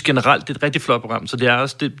 Så jeg synes generelt, det er et rigtig flot program, så det er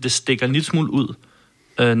også, det stikker en lille smule ud,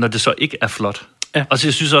 når det så ikke er flot. Ja. Og så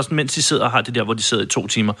jeg synes også, mens de sidder og har det der, hvor de sidder i 2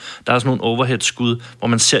 timer, der er sådan nogle overhead-skud, hvor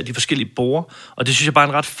man ser de forskellige borer, og det synes jeg bare er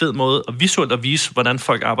en ret fed måde at visuelt at vise, hvordan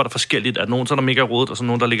folk arbejder forskelligt. At nogen så er der mega rodet, og så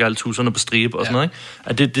nogen, der ligger alle tusinderne på stribe og sådan noget.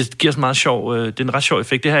 Ikke? At det giver sådan meget sjov, det er en ret sjov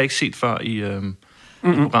effekt. Det har jeg ikke set før i et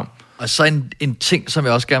program. Og så en ting, som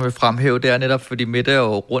jeg også gerne vil fremhæve, det er netop, fordi Mette er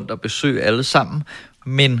jo rundt og besøger alle sammen,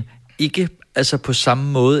 men ikke altså på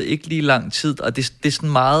samme måde, ikke lige lang tid, og det er sådan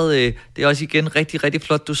meget, det er også igen rigtig, rigtig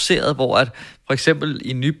flot doseret, hvor at for eksempel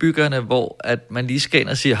i Nybyggerne, hvor at man lige skal ind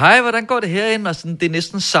og sige, hej, hvordan går det herinde? Og sådan, det er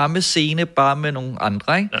næsten samme scene, bare med nogle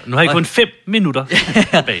andre, ikke? Ja, nu har jeg kun 5 minutter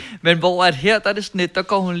tilbage. Men hvor at her, der er det sådan lidt, der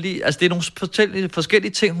går hun lige, altså det er nogle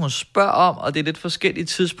forskellige ting, hun spørger om, og det er lidt forskellige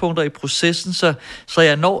tidspunkter i processen, så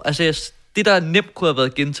jeg når, altså det, der nemt kunne have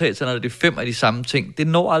været gentagelser, når det er 5 af de samme ting, det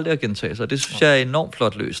når aldrig at gentage sig. Det synes jeg er enormt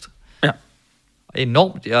flot løst. Ja.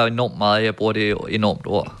 Enormt meget, jeg bruger det enormt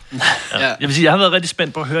ord. Ja. Jeg vil sige, jeg har været rigtig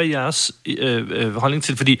spændt på at høre jeres holdning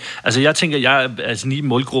til, fordi altså jeg tænker, jeg er altså i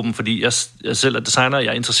målgruppen, fordi jeg selv er designer,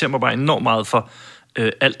 jeg interesserer mig bare enormt meget for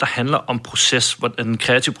alt, der handler om proces, den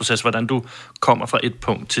kreative proces, hvordan du kommer fra et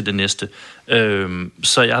punkt til det næste.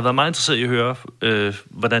 Så jeg har været meget interesseret i at høre,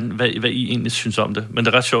 hvad I egentlig synes om det. Men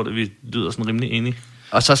det er ret sjovt, at vi lyder sådan rimelig enige.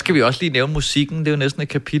 Og så skal vi også lige nævne musikken. Det er jo næsten et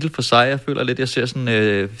kapitel for sig. Jeg føler lidt, jeg ser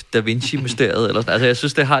sådan Da Vinci-mysteriet. Eller sådan. Altså, jeg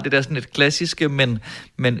synes, det har det der sådan et klassiske, men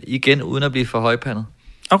igen uden at blive for højpandet.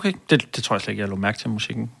 Okay, det tror jeg slet ikke, jeg lå mærke til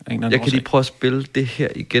musikken. Jeg kan lige prøve at spille det her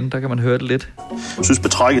igen, der kan man høre det lidt. Jeg synes,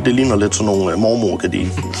 betrækket, det ligner lidt sådan nogle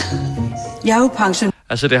mormorgardiner. Jeg er jo pension.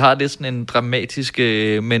 Altså, det har lidt sådan en dramatisk,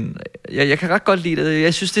 men jeg kan ret godt lide det.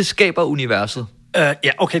 Jeg synes, det skaber universet.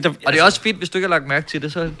 Ja, okay. Og det er også fint, hvis du ikke har lagt mærke til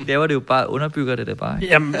det, så laver det jo bare, underbygger det bare.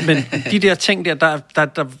 Ja, men de der ting der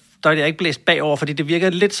er jeg ikke blæst bagover, fordi det virker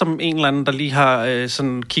lidt som en eller anden, der lige har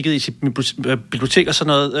sådan kigget i sit bibliotek og sådan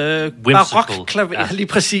noget. Barok-klaver, ja. Lige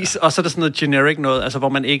præcis. Og så er der sådan noget generic noget, altså hvor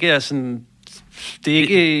man ikke er sådan... Det er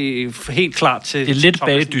ikke helt klart til... Det er lidt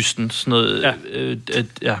bagdysten, sådan noget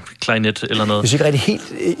klarinet eller noget. Jeg synes ikke rigtig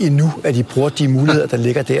helt endnu, at de bruger de muligheder, der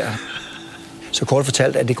ligger der. Så kort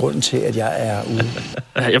fortalt er det grunden til, at jeg er ude.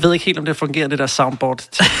 Jeg ved ikke helt, om det fungerer, det der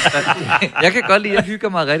soundboard. Jeg kan godt lide, at jeg hygger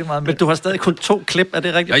mig rigtig meget med. Men du har stadig kun 2 klip, er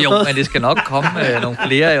det rigtigt? Jo, men det skal nok komme nogle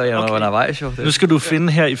flere undervejs. Jo. Nu skal du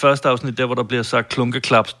finde her i første afsnit, der hvor der bliver sagt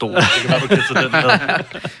klunkeklapstol. Det kan være, du kan tage den med.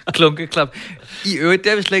 Klunkeklap. I øvrigt, det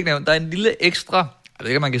har vi slet ikke nævnt. Der er en lille ekstra, jeg ved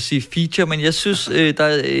ikke, om man kan sige feature, men jeg synes, der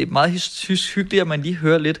er meget hyggeligt, at man lige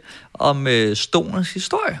hører lidt om stolens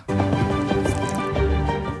historie.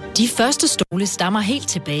 De første stole stammer helt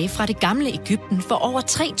tilbage fra det gamle Egypten for over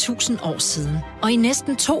 3.000 år siden. Og i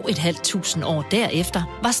næsten 2.500 år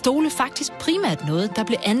derefter var stole faktisk primært noget, der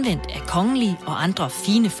blev anvendt af kongelige og andre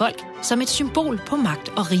fine folk som et symbol på magt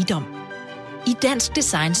og rigdom. I dansk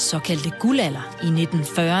designs såkaldte guldalder i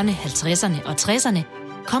 1940'erne, 50'erne og 60'erne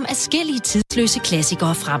kom adskillige tidsløse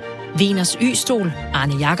klassikere frem. Veners Y-stol,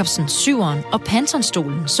 Arne Jacobsens Syveren og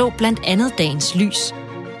Pantherstolen så blandt andet dagens lys.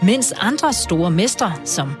 Mens andre store mestre,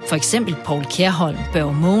 som for eksempel Poul Kjærholm,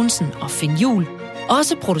 Børge Mogensen og Finn Juhl,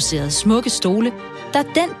 også producerede smukke stole, der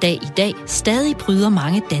den dag i dag stadig pryder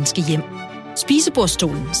mange danske hjem.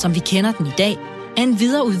 Spisebordstolen, som vi kender den i dag, er en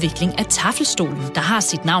videreudvikling af taffelstolen, der har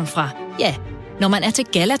sit navn fra, når man er til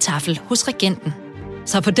galataffel hos regenten.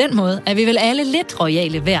 Så på den måde er vi vel alle lidt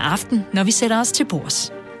royale hver aften, når vi sætter os til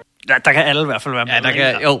bords. Der kan alle i hvert fald være med. Ja, der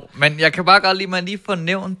kan, jo, men jeg kan bare godt lide, man lige får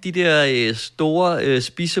nævnt de der store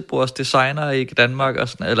spisebordsdesigner i Danmark, og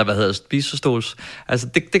sådan, eller hvad hedder det, spisestols. Altså,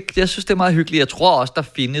 jeg synes, det er meget hyggeligt. Jeg tror også, der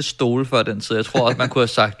findes stole før den tid. Jeg tror også, man kunne have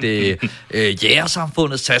sagt,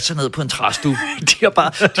 jægersamfundet satte sig ned på en træstue.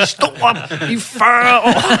 De stod op i 40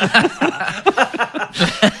 år.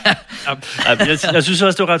 Jeg synes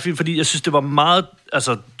også, det var ret fint, fordi jeg synes, det var meget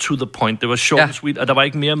to the point. Det var short and sweet, og der var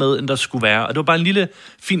ikke mere med, end der skulle være. Og det var bare en lille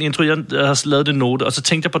fin intro. Jeg har lavet det note, og så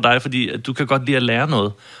tænkte jeg på dig, fordi at du kan godt lide at lære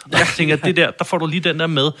noget. Og jeg tænker, at det der får du lige den der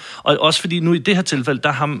med. Og også fordi nu i det her tilfælde,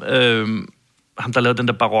 der ham der lavede den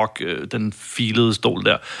der barok, den filede stol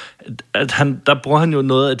der, der bruger han jo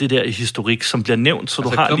noget af det der historik, som bliver nævnt. Så du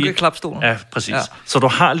har lige klapstolen. Ja, præcis. Ja. Så du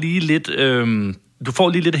har lige lidt... du får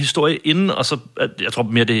lige lidt historie inden, og så... Jeg tror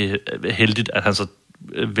mere, det er heldigt, at han så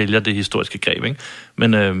vælger det historiske greb, ikke?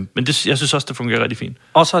 Men det, jeg synes også, det fungerer rigtig fint.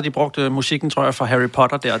 Og så har de brugt musikken, tror jeg, for Harry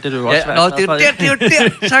Potter der. Det er jo også svært. Det er jo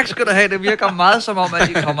der. Tak skal du have. Det virker meget som om, at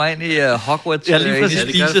de kommer ind i Hogwarts, ind i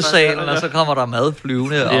spisesalen, og så kommer der mad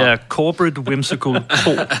flyvende. Det er Corporate Whimsical 2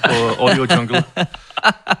 på Audio Jungle.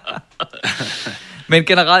 Men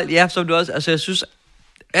generelt, ja, som du også... Altså, jeg synes...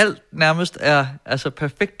 Alt nærmest er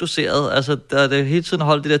perfekt doseret. Altså, der er det hele tiden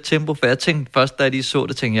holdt det der tempo, for jeg tænkte først, da jeg lige så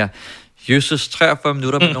det, tænkte jeg, Jesus, 43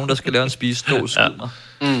 minutter med nogen, der skal lave en spisestol.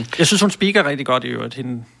 Jeg synes, hun speaker rigtig godt i øvrigt,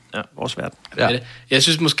 hende vores verden. Ja. Jeg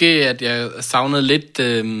synes måske, at jeg savnede lidt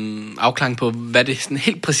afklaring på, hvad det sådan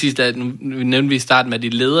helt præcist er. Nu nævnte vi i starten, hvad de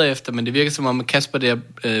leder efter, men det virker som om, at Kasper der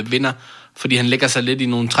vinder, fordi han lægger sig lidt i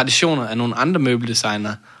nogle traditioner af nogle andre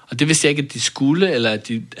møbeldesignere. Og det vidste jeg ikke, at de skulle, eller at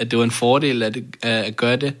det var en fordel at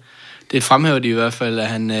gøre det. Det fremhæver de i hvert fald, at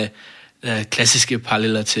han klassiske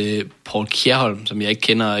paralleller til Paul Kjærholm, som jeg ikke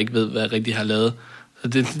kender og ikke ved, hvad rigtig har lavet. Så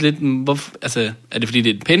det er lidt, er det fordi, det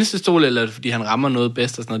er den pæneste stol, eller er det fordi, han rammer noget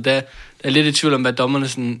bedst og sådan noget? Der er lidt i tvivl om, hvad dommerne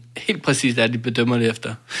sådan helt præcist er, de bedømmer det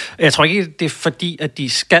efter. Jeg tror ikke, det er fordi, at de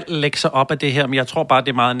skal lægge sig op af det her, men jeg tror bare, det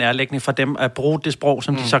er meget nærliggende for dem at bruge det sprog,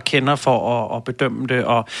 som de så kender for at bedømme det,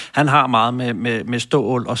 og han har meget med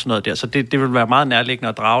stål og sådan noget der, så det vil være meget nærliggende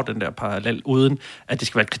at drage den der parallel, uden at det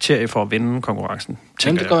skal være et kriterie for at vinde konkurrencen.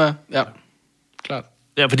 Jamen, det kan være, ja. Klart.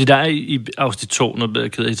 Ja, fordi der er i afsnit 2, nu er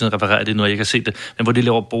jeg ked af at referere det, når jeg ikke har set det, men hvor de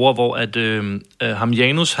laver borde, hvor at ham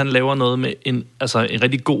Janus, han laver noget med en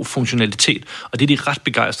rigtig god funktionalitet, og det er de ret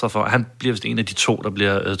begejstrede for. Han bliver vist en af de 2, der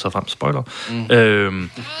bliver taget frem, spoiler.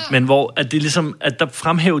 Men hvor at det ligesom, at der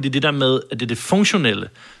fremhæver de det der med, at det er det funktionelle,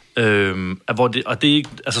 hvor det, og det er ikke,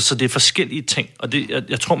 så det er forskellige ting, og det,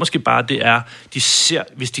 jeg tror måske bare, det er, de ser,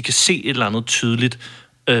 hvis de kan se et eller andet tydeligt,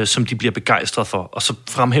 som de bliver begejstret for, og så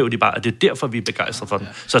fremhæver de bare, at det er derfor, vi er begejstret for den.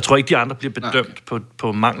 Så jeg tror ikke, de andre bliver bedømt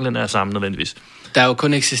på manglen af sammen nødvendigvis. Der er jo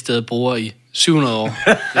kun eksisteret brugere i 700 år.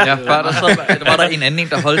 Ja, før der var der en anden,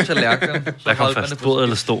 der holdt tallerkenen. Der kom fast bordet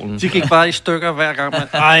eller stolen. De gik bare i stykker hver gang.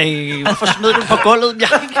 Hvorfor smed du på gulvet? Jeg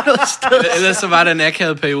har ikke noget sted. Ellers så var der en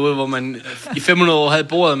akavet periode, hvor man i 500 år havde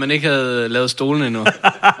bordet, men ikke havde lavet stolen endnu.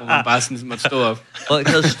 Hvor man bare sådan måtte stå op. Og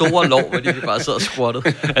ikke havde store lov, hvor de bare sad og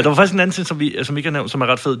squattede. Ja, der var faktisk en anden ting, som ikke har nævnt, som er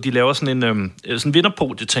ret fed. De laver sådan en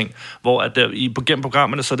vinderpodie-ting, hvor at gennem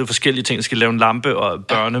programmerne, så er det forskellige ting. De skal lave en lampe og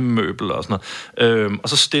børnemøbel og sådan noget. Og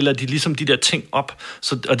så stiller de ligesom de der ting op.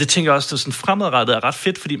 Og det tænker jeg også, sådan fremadrettet er ret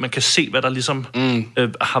fedt, fordi man kan se, hvad der ligesom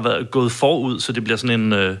har været gået forud, så det bliver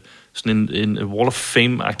sådan en Wall of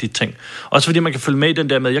Fame-agtig ting. Også fordi man kan følge med i den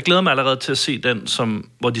der med, jeg glæder mig allerede til at se den,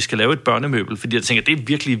 hvor de skal lave et børnemøbel, fordi jeg tænker, det er et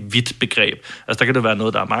virkelig vidt begreb. Altså der kan det være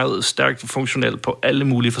noget, der er meget stærkt funktionelt på alle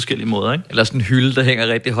mulige forskellige måder, ikke? Eller sådan en hylde, der hænger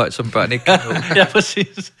rigtig højt, som børn ikke kan nå. Ja,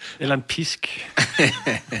 præcis. Eller en pisk.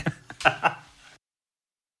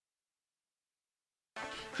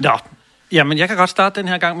 Nå, jamen jeg kan godt starte den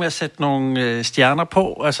her gang med at sætte nogle stjerner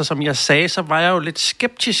på. Altså som jeg sagde, så var jeg jo lidt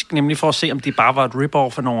skeptisk, nemlig for at se, om det bare var et rip-off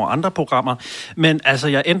for nogle andre programmer. Men altså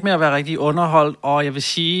jeg endte med at være rigtig underholdt, og jeg vil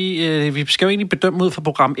sige, vi skal jo egentlig bedømme ud fra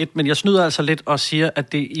program 1, men jeg snyder altså lidt og siger,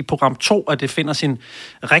 at det i program 2, at det finder sin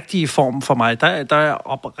rigtige form for mig. Der er jeg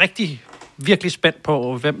rigtig virkelig spændt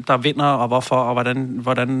på, hvem der vinder, og hvorfor, og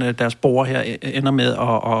hvordan deres bord her ender med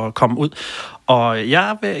at komme ud. Og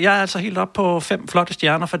jeg er altså helt op på 5 flotte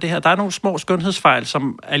stjerner for det her. Der er nogle små skønhedsfejl,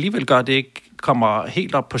 som alligevel gør, at det ikke kommer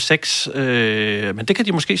helt op på 6, men det kan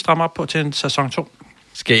de måske stramme op på til en sæson 2.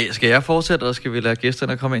 Skal jeg fortsætte, eller skal vi lade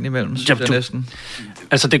gæsterne komme ind imellem? Næsten.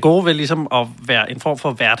 Altså det gode ved ligesom at være en form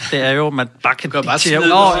for vært, det er jo, at man bare kan diktere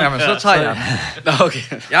ud. Jamen så tager jeg den. Okay.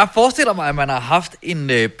 Jeg forestiller mig, at man har haft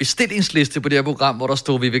en bestillingsliste på det her program, hvor der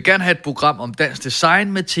stod, vi vil gerne have et program om dansk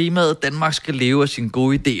design med temaet, Danmark skal leve af sine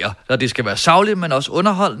gode idéer. Og det skal være sagligt, men også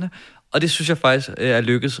underholdende. Og det synes jeg faktisk er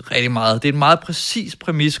lykkes rigtig meget. Det er en meget præcis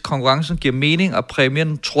præmis. Konkurrencen giver mening, og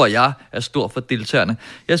præmien, tror jeg, er stor for deltagerne.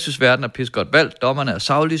 Jeg synes, verden er pisse godt valgt. Dommerne er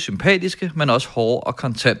saglige, sympatiske, men også hårde og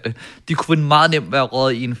kontante. De kunne meget nemt være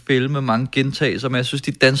røget i en fælde med mange gentagelser, men jeg synes,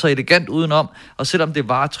 de danser elegant udenom. Og selvom det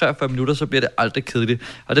varer 43 minutter, så bliver det aldrig kedeligt.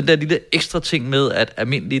 Og den der lille ekstra ting med, at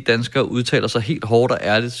almindelige danskere udtaler sig helt hårdt og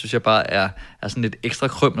ærligt, synes jeg bare er sådan lidt ekstra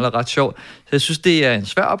krymmel og ret sjovt. Så jeg synes, det er en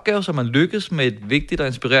svær opgave, så man lykkes med et vigtigt og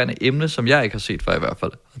inspirerende emne, som jeg ikke har set før i hvert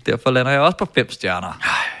fald. Og derfor lander jeg også på 5 stjerner.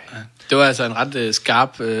 Det var altså en ret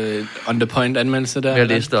skarp on the point anmeldelse der. Jeg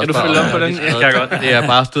læste også. Kan du følge op på den? Jeg godt. Det er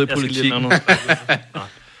bare stået i politikken.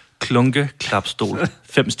 Klunke, klapstol,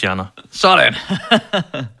 5 stjerner. Sådan.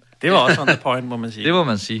 Det var også on the point, må man sige. Det må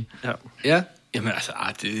man sige. Ja. Jamen altså,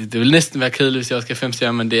 det vil næsten være kedeligt, hvis jeg også skal 5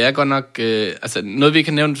 stjerner, men det er godt nok... altså, noget vi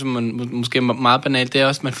kan nævne, som måske er meget banalt, det er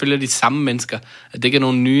også, at man følger de samme mennesker. At det ikke er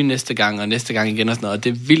nogle nye næste gang, og næste gang igen og sådan noget. Og det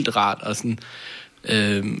er vildt rart, og sådan...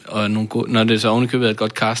 og nogle gode, når det så ovenikøbet er et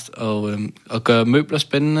godt cast, og gøre møbler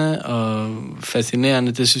spændende og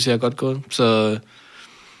fascinerende, det synes jeg er godt gået. Så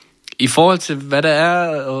i forhold til, hvad der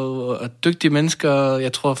er, og dygtige mennesker,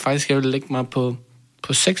 jeg tror faktisk, jeg vil lægge mig på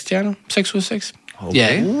 6 stjerner. 6 ud af 6. Okay.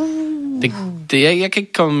 Ja. Jeg kan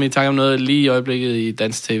ikke komme i tanke om noget lige i øjeblikket i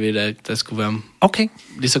dansk tv, der skulle være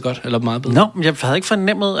lige så godt, eller meget bedre. Jeg havde ikke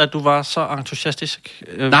fornemmet, at du var så entusiastisk.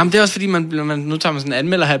 Nej, men det er også fordi, man nu tager man sådan en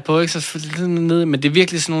anmelderhat på, ikke? Så ned, men det er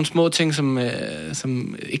virkelig sådan nogle små ting,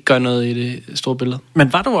 som ikke gør noget i det store billede.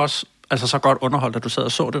 Men var du også så godt underholdt, at du sad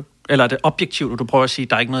og så det? Eller er det objektivt, og du prøver at sige, at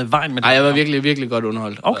der er ikke noget i vejen med det? Nej, jeg var virkelig, virkelig godt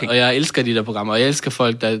underholdt. Okay. Og jeg elsker de der programmer, og jeg elsker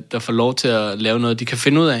folk, der får lov til at lave noget, de kan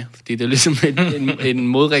finde ud af. Fordi det er ligesom en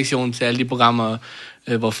modreaktion til alle de programmer,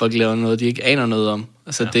 hvor folk laver noget, de ikke aner noget om.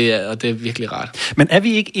 Altså, det er virkelig rart. Men er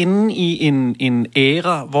vi ikke inde i en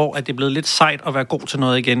æra, hvor at det er blevet lidt sejt at være god til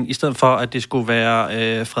noget igen, i stedet for, at det skulle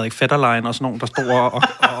være Frederik Fetterlein og sådan nogen, der stod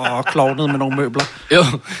og klovnede med nogle møbler? Jo.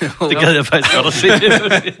 Det gad jeg faktisk godt at se.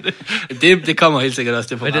 det kommer helt sikkert også,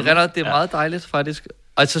 det program. Men det er meget dejligt, faktisk.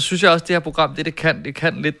 Og så synes jeg også, det her program, det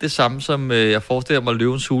kan lidt det samme, som jeg forestiller mig,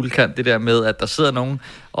 Løvens Hule kan, det der med, at der sidder nogen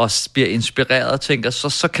og bliver inspireret og tænker,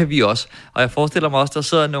 så kan vi også. Og jeg forestiller mig også, der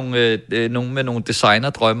sidder nogen med nogle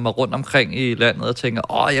designerdrømme rundt omkring i landet og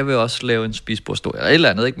tænker, jeg vil også lave en spisbordstol eller et eller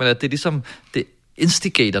andet, ikke? Men at det er ligesom, det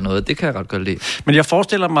instigator noget, det kan jeg ret godt lide. Men jeg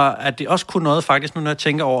forestiller mig, at det også kunne noget faktisk, nu når jeg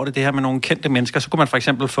tænker over det her med nogle kendte mennesker, så kunne man for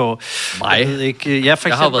eksempel få... Mig? For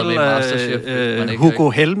eksempel Hugo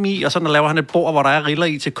Helmi, og så laver han et bord, hvor der er riller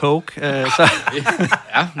i til coke. Så.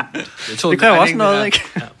 Ja, det kræver også noget, ikke?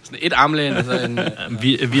 Ja, sådan et armlæn, og så en...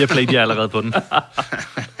 Vi har playet jer allerede på den.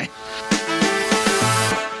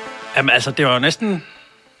 Jamen altså, det var jo næsten...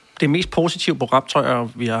 Det mest positive program, tror jeg,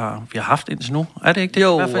 vi har haft indtil nu. Er det ikke det?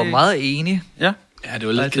 Jo, og meget enig. Ja, det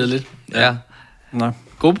var lidt kedeligt. Ja. Nå.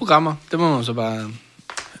 Gode programmer, det må man så bare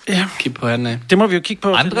kigge på handen af. Det må vi jo kigge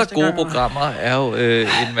på. Andre gode programmer er jo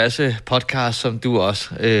en masse podcasts, som du også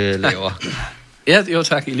laver. Ja, jo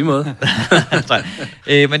tak, i lige måde.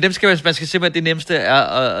 Men dem skal man skal simpelthen, det nemmeste er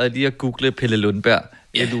at lige at google Pelle Lundberg,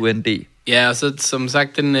 LUND. Ja, og så som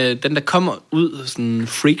sagt, den der kommer ud sådan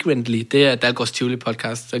frequently, det er Dalgårds Tivoli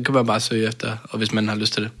podcast. Den kan man bare søge efter, og hvis man har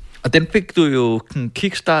lyst til det. Og den fik du jo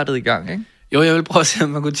kickstartet i gang, ikke? Jo, jeg vil prøve at se, om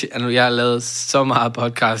man kunne jeg har lavet så meget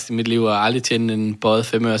podcast i mit liv, og aldrig tjent en bøjet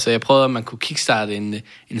 5 øre, så jeg prøvede, om man kunne kickstarte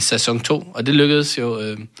en sæson 2, og det lykkedes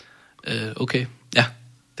jo okay. Ja.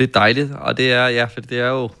 Det er dejligt, og det er, for det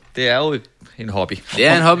er jo en hobby. Det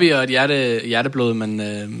er en hobby og et hjerteblod, men...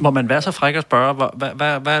 Må man være så fræk at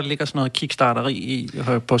spørge, hvad ligger sådan noget kickstarteri i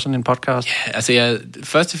på sådan en podcast? Ja, altså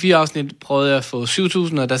første 4 afsnit prøvede jeg at få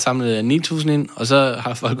 7.000, og der samlede jeg 9.000 ind, og så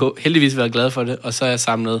har folk heldigvis været glade for det, og så har jeg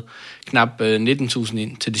samlet knap 19.000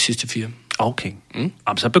 ind til de sidste 4. Okay.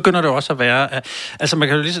 Jamen, så begynder det også at være... Altså, man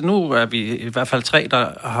kan jo lige... Nu er vi i hvert fald 3, der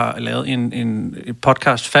har lavet en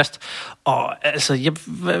podcast fast. Og altså,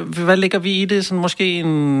 hvad ligger vi i det? Sådan måske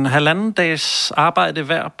en 1,5 dages arbejde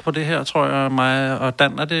hver på det her, tror jeg, mig og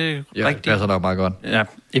Dan. Er det rigtigt? Ja, det passer nok meget godt. Ja,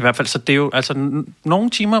 i hvert fald. Så det er jo altså nogle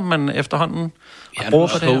timer, man efterhånden bruger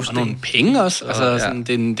på det her. Og nogle penge også. Altså, sådan,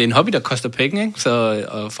 det er en hobby, der koster penge, ikke? Så,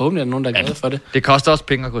 og forhåbentlig er der nogen, der er glade for det. Det koster også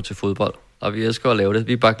penge at gå til fodbold. Og vi elsker at lave det.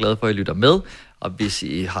 Vi er bare glade for, at I lytter med. Og hvis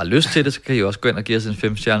I har lyst til det, så kan I også gå ind og give os en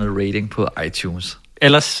 5-stjernet rating på iTunes.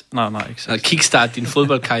 Ellers... Nej, ikke så. Kickstart din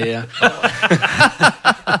fodboldkarriere.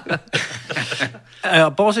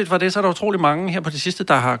 Og bortset fra det, så er der utrolig mange her på det sidste,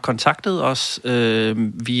 der har kontaktet os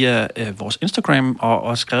via vores Instagram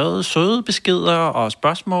og skrevet søde beskeder og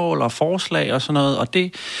spørgsmål og forslag og sådan noget. Og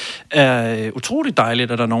det er utrolig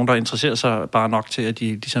dejligt, at der er nogen, der interesserer sig bare nok til, at de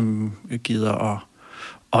ligesom gider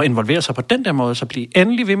og involvere sig på den der måde, så bliv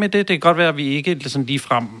endelig ved med det. Det kan godt være, at vi ikke sådan lige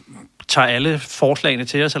frem tager alle forslagene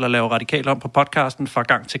til os, eller laver radikalt om på podcasten fra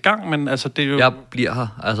gang til gang, men altså det er jo... Jeg bliver her,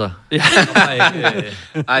 altså.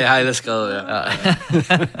 Ej, jeg har ellers skrevet,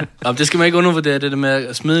 ja. Det skal man ikke undervurdere, det der med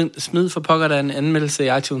at smide for pokker, der en anmeldelse i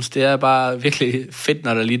iTunes, det er bare virkelig fedt,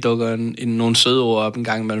 når der lige dukker nogle søde ord op en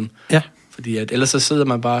gang imellem. Ja. Fordi ellers så sidder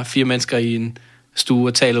man bare 4 mennesker i en stue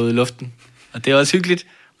og taler ud i luften. Og det er også hyggeligt.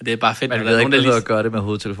 Og det er bare fedt, man når der er nogen, der lige... at gøre det med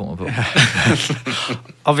hovedtelefoner på. Ja.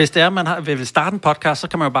 Og hvis det er, man vil starte en podcast, så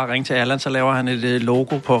kan man jo bare ringe til Allan, så laver han et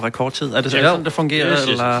logo på rekordtid. Er det sådan, det fungerer? Yes.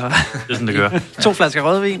 Eller? Det er sådan, det gør. 2 flasker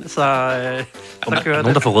rødvin, så kører det.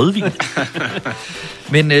 Nogen, der får rødvin.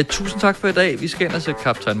 Men tusind tak for i dag. Vi skal ind og se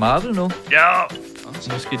Captain Marvel nu. Ja!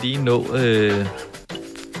 Så skal lige nå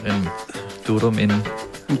en dudum inden.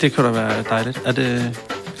 Det kunne da være dejligt. Er det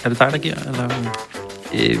dig, der giver? Eller?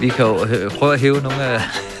 Vi kan jo prøve at hæve nogle af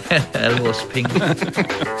alle vores penge.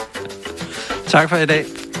 Tak for i dag.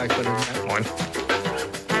 Tak for det. Morgen.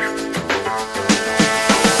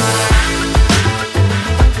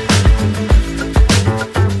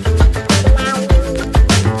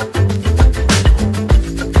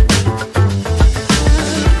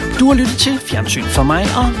 Du har lyttet til Fjernsyn for mig,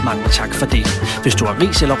 og mange tak for det. Hvis du har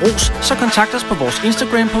ris eller ros, så kontakt os på vores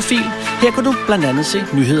Instagram-profil. Her kan du blandt andet se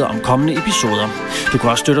nyheder om kommende episoder. Du kan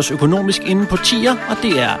også støtte os økonomisk inde på Tier, og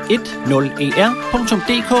det er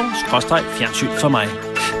 10er.dk/fjernsyn for mig.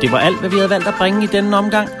 Det var alt, hvad vi havde valgt at bringe i denne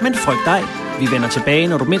omgang, men frygt dig. Vi vender tilbage,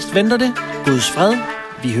 når du mindst venter det. Guds fred.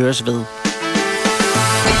 Vi høres ved.